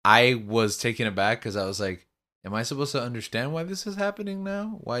 I was taken aback because I was like, am I supposed to understand why this is happening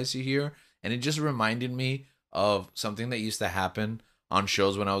now? Why is he here? And it just reminded me of something that used to happen on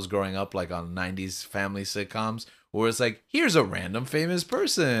shows when I was growing up, like on 90s family sitcoms, where it's like, here's a random famous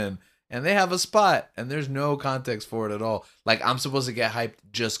person and they have a spot and there's no context for it at all. Like, I'm supposed to get hyped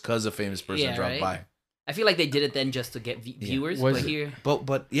just because a famous person Yeah, dropped right? by. I feel like they did it then just to get viewers, Was but it- here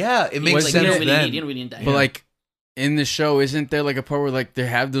But yeah, it makes Was like, sense you don't really then. need, you don't really need that. But like in the show, isn't there like a part where like they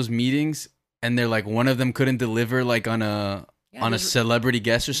have those meetings and they're like one of them couldn't deliver like on a Yeah, on a there's- celebrity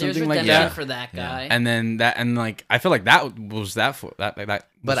guest or there's something like redemption that? for that Yeah. guy. And then that and like I feel like that was that for that like that.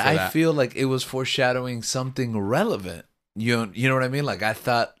 But was for I that. feel like it was foreshadowing something relevant. You know what I mean? Like I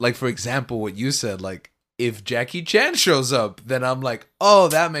thought, like for example, what you said, like if Jackie Chan shows up, then I'm like, oh,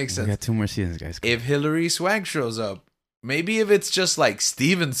 that makes we sense. got 2 more seasons, guys. If Hilary Swank shows up, maybe if it's just like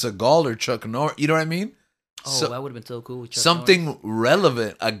Steven Seagal or Chuck Norris, you know what I mean? Oh, that would have been so cool. With Chuck something Norris.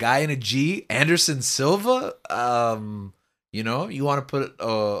 relevant. A guy in a G, Anderson Silva. You know, you want to put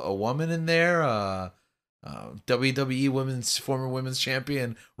a woman in there. WWE former women's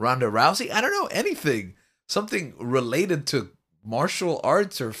champion Ronda Rousey. I don't know, anything. Something related to martial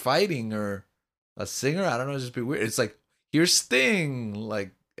arts or fighting or a singer. I don't know. It'd just be weird. It's like, here's Sting,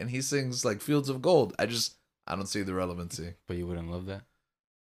 like, and he sings like Fields of Gold. I don't see the relevancy. But you wouldn't love that?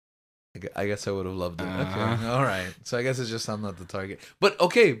 I guess I would have loved it. Okay, all right. So I guess it's just I'm not the target. But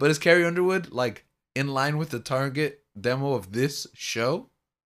okay, but is Carrie Underwood like in line with the target demo of this show?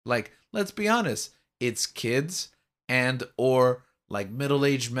 Like, let's be honest, it's kids and or like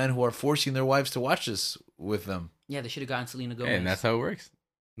middle-aged men who are forcing their wives to watch this with them. Yeah, they should have gotten Selena Gomez. And that's how it works.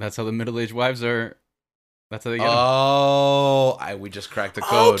 That's how the middle-aged wives are. That's how they get them. Oh, we just cracked the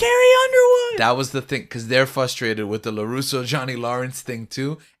code. Oh, Carrie Underwood! That was the thing, because they're frustrated with the LaRusso, Johnny Lawrence thing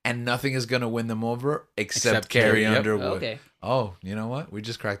too, and nothing is going to win them over except Carrie Carrie, yep. Underwood. Okay. Oh, you know what? We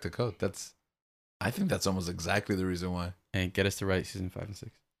just cracked the code. I think that's almost exactly the reason why. Hey, get us to write season 5 and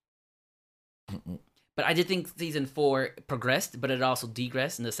 6. But I did think season 4 progressed, but it also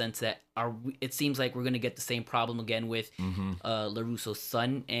degressed in the sense that it seems like we're going to get the same problem again with LaRusso's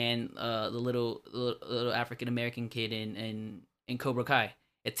son and the little African American kid in Cobra Kai.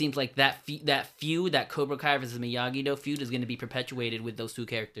 It seems like that feud, that Cobra Kai versus Miyagi-Do feud, is going to be perpetuated with those two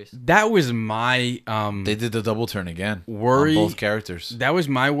characters. That was my They did the double turn again. Worry on both characters. That was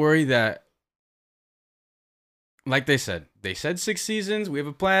my worry that, like they said 6 seasons. We have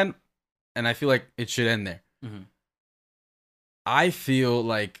a plan. And I feel like it should end there. Mm-hmm. I feel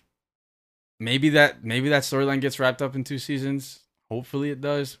like maybe that storyline gets wrapped up in 2 seasons. Hopefully it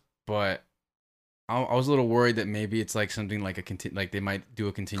does. But I was a little worried that maybe it's like something like like they might do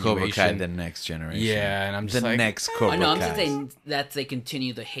a continuation. Cobra Kai, the next generation. Yeah, and I'm just the like, next Cobra No, I'm Kai. just saying that they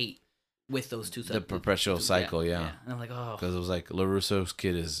continue the hate with those two. The perpetual cycle, yeah. And I'm like, oh, because it was like LaRusso's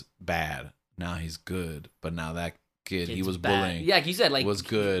kid is bad. Now he's good, but now that kid he was bad. bullying. Yeah, like you said, like was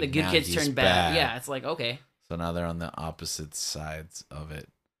good. The good now kids he's turn bad. Yeah, it's like, okay. So now they're on the opposite sides of it.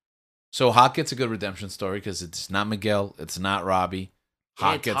 So Hawk gets a good redemption story because it's not Miguel, it's not Robbie.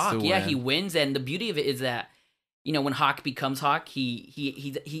 Hawk gets to win. Yeah, he wins, and the beauty of it is that, you know, when Hawk becomes Hawk,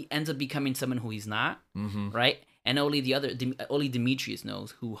 he ends up becoming someone who he's not, right? And only Demetrius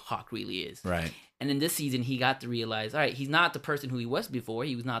knows who Hawk really is, right? And in this season, he got to realize, all right, he's not the person who he was before.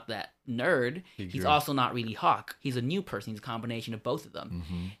 He was not that nerd. He's also not really Hawk. He's a new person. He's a combination of both of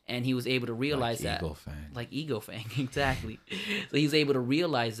them, and he was able to realize that, like Ego Fang, exactly. So he was able to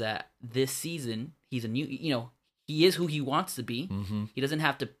realize that this season he's a new, you know, he is who he wants to be. He doesn't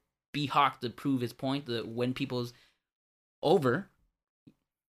have to be Hawk to prove his point. That when people's over,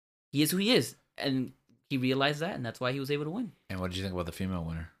 he is who he is, and he realized that, and that's why he was able to win. And what did you think about the female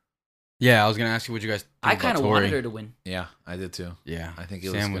winner? Yeah, I was gonna ask you what you guys think I kind of wanted her to win. Yeah, I did too. Yeah, I think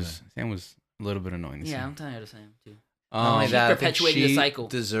Sam was a little bit annoying. Yeah, I'm tired of Sam too. Not only She's that, perpetuating the cycle.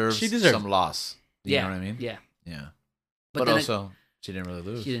 She deserves some loss. You know what I mean? Yeah. Yeah. But also, she didn't really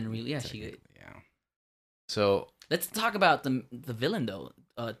lose. She didn't really. Yeah, she did. Yeah. So let's talk about the villain though,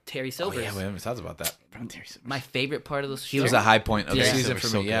 Terry Silver. Oh yeah, we haven't talked about that. My favorite part of the show. He was a high point of the season for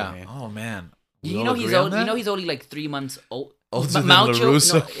me. So yeah. good, man. Oh man. You know he's old. You know he's only like 3 months old. Older than Macho,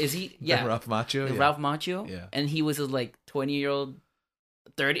 LaRusso. no, is he? Yeah, Ralph Macchio. The Ralph Macchio. Yeah. And he was his like 20-year-old,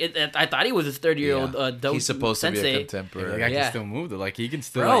 30. I thought he was his 30-year-old. He's supposed sensei. to be a Yeah, contemporary. the guy can still move. Like he can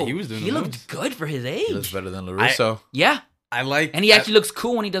still. Bro, Like, he was doing. He the looked moves. good for his age. He looks better than LaRusso. Yeah. I like, and he actually looks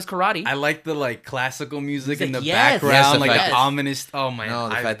cool when he does karate. I like the like classical music He's in like, the yes. background, Yes, the like fact- the ominous. Oh my! No,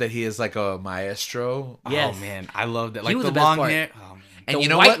 the fact that he is like a maestro. Yes. Oh man, I love that. He Like was the the best long part. hair. Oh man. And The you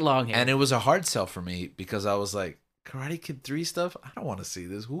know white what? long hair. And it was a hard sell for me because I was like, Karate Kid 3 stuff? I don't want to see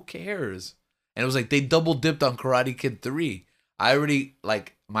this. Who cares? And it was like they double dipped on Karate Kid 3. I already,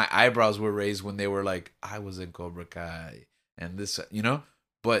 like, my eyebrows were raised when they were like, I was in Cobra Kai and this, you know?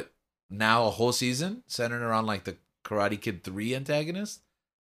 But now a whole season centered around like the Karate Kid 3 antagonist?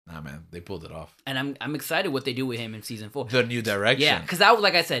 Nah, man, they pulled it off. And I'm excited what they do with him in season 4. The new direction. Yeah, because I was,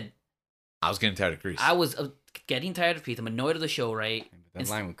 like I said, I was getting tired of Grease. I was getting tired of Kreese. I'm annoyed of the show, right? That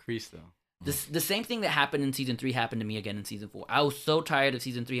line with Kreese though. The same thing that happened in season 3 happened to me again in season 4. I was so tired of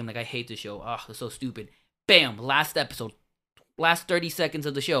season 3. I'm like, I hate the show. Oh, it's so stupid. Bam! Last episode, last 30 seconds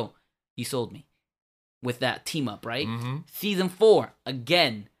of the show, you sold me with that team up, right? Season 4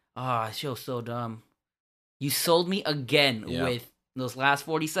 again. Ah, this show's so dumb. You sold me again with those last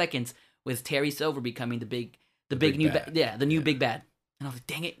 40 seconds with Terry Silver becoming the big new bad. new big bad. And I was like,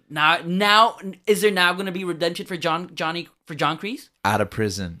 dang it! Now, is there now going to be redemption for John Kreese? Out of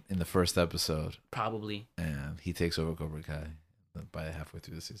prison in the first episode, Probably. and he takes over Cobra Kai by halfway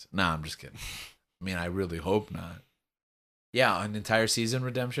through the season. Nah, I'm just kidding. I mean, I really hope not. Yeah, an entire season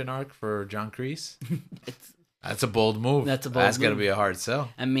redemption arc for John Kreese. That's a bold move. That's gonna be a hard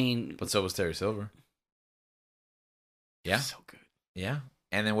sell. I mean, but so was Terry Silver. Yeah, so good. Yeah,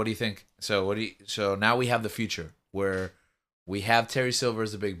 and then what do you think? So So now we have the future where we have Terry Silver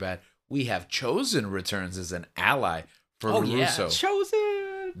as the big bad. We have Chosen returns as an ally for Russo.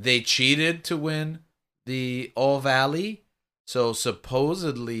 Chosen. They cheated to win the All Valley, so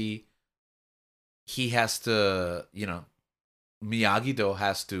supposedly he has to, Miyagi-Do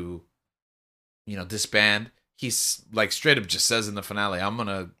has to, disband. He's like straight up just says in the finale, I'm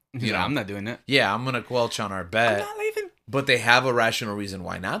gonna, I'm not doing that. Yeah, I'm gonna quelch on our bet. I'm not leaving. But they have a rational reason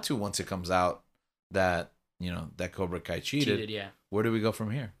why not to once it comes out that, that Cobra Kai cheated. Yeah. Where do we go from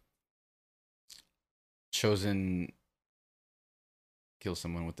here? Chosen kill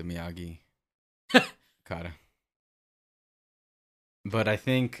someone with the Miyagi kata. But I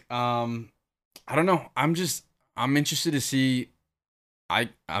think I don't know. I'm interested to see.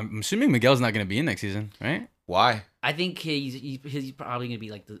 I'm assuming Miguel's not going to be in next season, right? Why? I think he's probably going to be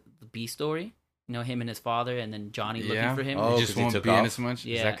like the B story. Him and his father, and then Johnny looking for him. Oh, he just won't be in as much.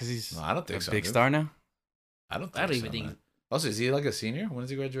 Yeah. Is that because he's I don't think a so, big dude. star now? I don't even think. Man. Also, is he like a senior? When is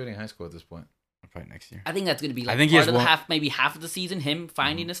he graduating high school at this point? Probably next year. I think that's going to be like I think part of maybe half of the season, him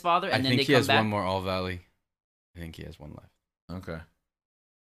finding his father, and then they come back. I think he has one more All Valley. I think he has one left. Okay.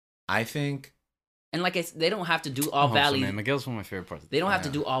 I think. And like I said, they don't have to do All Valley. So, man. Miguel's one of my favorite parts. They don't have to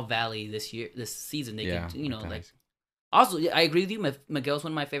do All Valley this season. They can, like. Also, I agree with you. Miguel's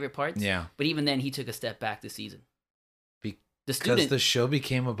one of my favorite parts. Yeah. But even then, he took a step back this season. Because the show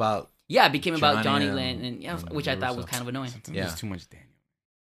became about. Yeah, it became about Johnny Land, which I thought was kind of annoying. Sometimes there's too much Daniel.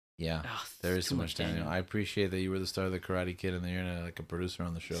 Yeah, there is too much Daniel. I appreciate that you were the star of the Karate Kid and that you're like a producer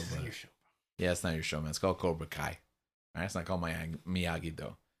on the show. But your show. Yeah, it's not your show, man. It's called Cobra Kai. All right, it's not called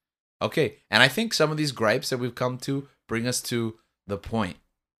Miyagi-Do. Okay, and I think some of these gripes that we've come to bring us to the point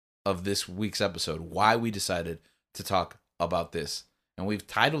of this week's episode, why we decided to talk about this. And we've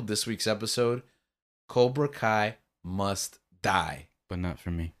titled this week's episode, Cobra Kai Must Die. But not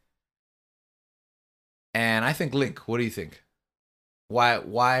for me. And I think, Link, what do you think?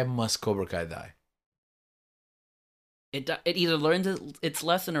 Why must Cobra Kai die? It either learns its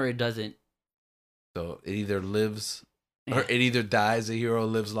lesson or it doesn't. So it either lives or it either dies. A hero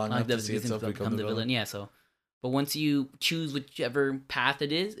lives long enough to see itself become the villain. Yeah. So, but once you choose whichever path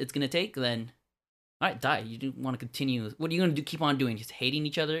it is, it's gonna take. Then, all right, die. You do want to continue. What are you gonna do? Keep on doing? Just hating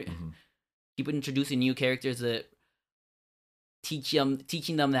each other? Mm-hmm. Keep introducing new characters that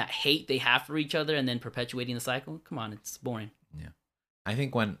teaching them that hate they have for each other, and then perpetuating the cycle. Come on, it's boring. Yeah. I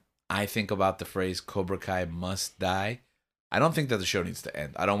think when I think about the phrase Cobra Kai must die, I don't think that the show needs to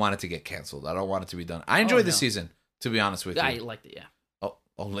end. I don't want it to get canceled. I don't want it to be done. I enjoyed the season, to be honest with you. I liked it, yeah. Oh,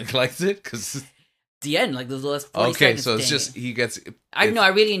 Link liked it? Because the end, like those last 40 seconds. Okay, so it's just, he gets... I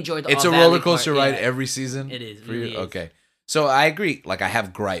really enjoyed the It's a roller coaster ride every season? It is. For you? Okay. So I agree. Like, I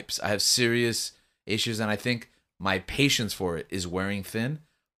have gripes. I have serious issues, and I think my patience for it is wearing thin,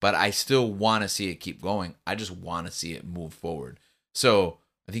 but I still want to see it keep going. I just want to see it move forward. So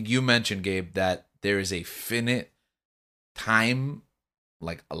I think you mentioned, Gabe, that there is a finite time,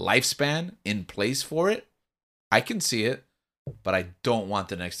 like a lifespan in place for it. I can see it, but I don't want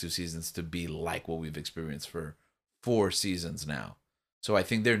the next 2 seasons to be like what we've experienced for 4 seasons now. So I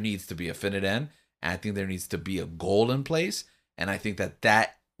think there needs to be a finite end, and I think there needs to be a goal in place, and I think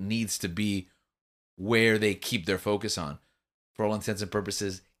that needs to be where they keep their focus on. For all intents and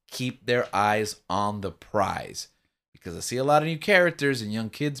purposes, keep their eyes on the prize. Because I see a lot of new characters and young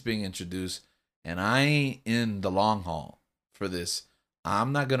kids being introduced, and I ain't in the long haul for this.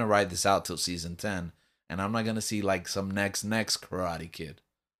 I'm not going to ride this out till season 10, and I'm not going to see like some next Karate Kid.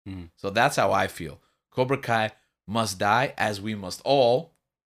 So that's how I feel. Cobra Kai must die, as we must all.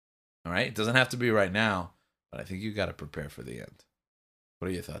 All right? It doesn't have to be right now, but I think you got to prepare for the end. What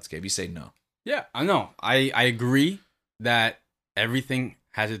are your thoughts, Gabe? You say no. Yeah, I know. I agree that everything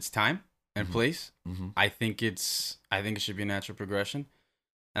has its time and place. Mm-hmm. I think it should be a natural progression.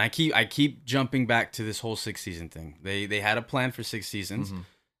 And I keep jumping back to this whole 6 season thing. They had a plan for 6 seasons.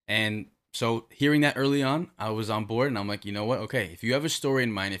 And so hearing that early on, I was on board, and I'm like, you know what? Okay, if you have a story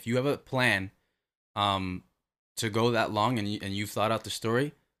in mind, if you have a plan to go that long and you've thought out the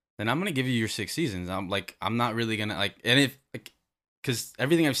story, then I'm going to give you your 6 seasons. I'm not really going to cuz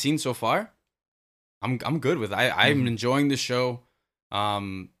everything I've seen so far, I'm good with. I'm enjoying the show.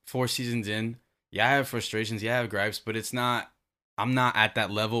 4 seasons in. Yeah, I have frustrations. Yeah, I have gripes, but it's not. I'm not at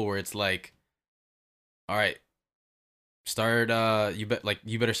that level where it's like, all right, start. You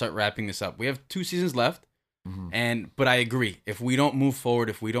better start wrapping this up. We have 2 seasons left, but I agree. If we don't move forward,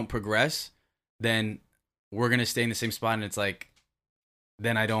 if we don't progress, then we're gonna stay in the same spot. And it's like,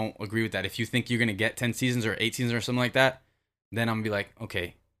 then I don't agree with that. If you think you're gonna get 10 seasons or 8 seasons or something like that, then I'm gonna be like,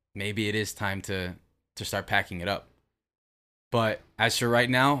 okay, maybe it is time to start packing it up. But as for right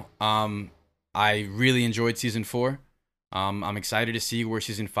now, I really enjoyed season 4. I'm excited to see where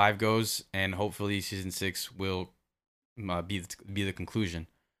season 5 goes, and hopefully season 6 will be the conclusion.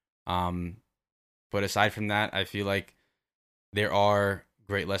 But aside from that, I feel like there are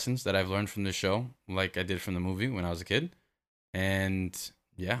great lessons that I've learned from the show, like I did from the movie when I was a kid. And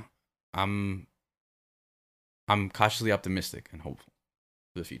yeah, I'm cautiously optimistic and hopeful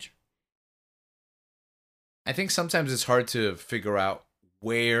for the future. I think sometimes it's hard to figure out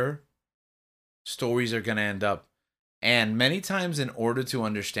where stories are going to end up. And many times, in order to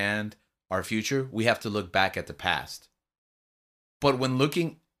understand our future, we have to look back at the past. But when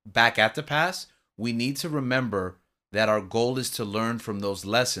looking back at the past, we need to remember that our goal is to learn from those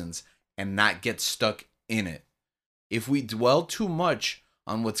lessons and not get stuck in it. If we dwell too much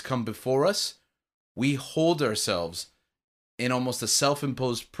on what's come before us, we hold ourselves in almost a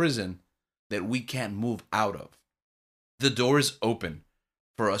self-imposed prison that we can't move out of. The door is open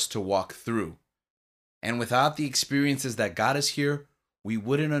for us to walk through. And without the experiences that got us here, we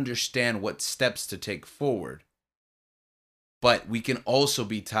wouldn't understand what steps to take forward. But we can also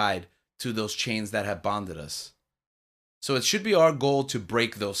be tied to those chains that have bonded us. So it should be our goal to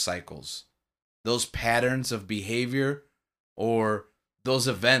break those cycles, those patterns of behavior, or those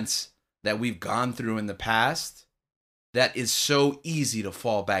events that we've gone through in the past that is so easy to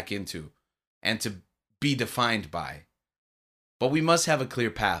fall back into and to be defined by. But we must have a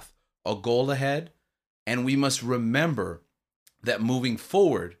clear path, a goal ahead, and we must remember that moving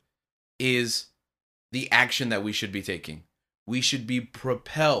forward is the action that we should be taking. We should be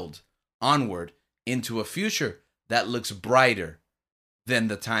propelled onward into a future that looks brighter than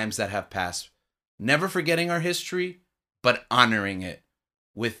the times that have passed. Never forgetting our history, but honoring it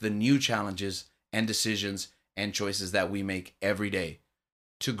with the new challenges and decisions and choices that we make every day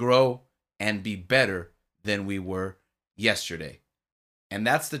to grow and be better than we were yesterday. And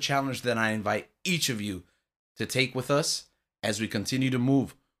that's the challenge that I invite each of you to take with us as we continue to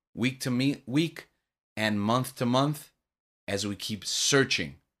move week to week and month to month as we keep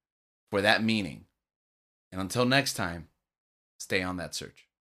searching for that meaning. And until next time, stay on that search.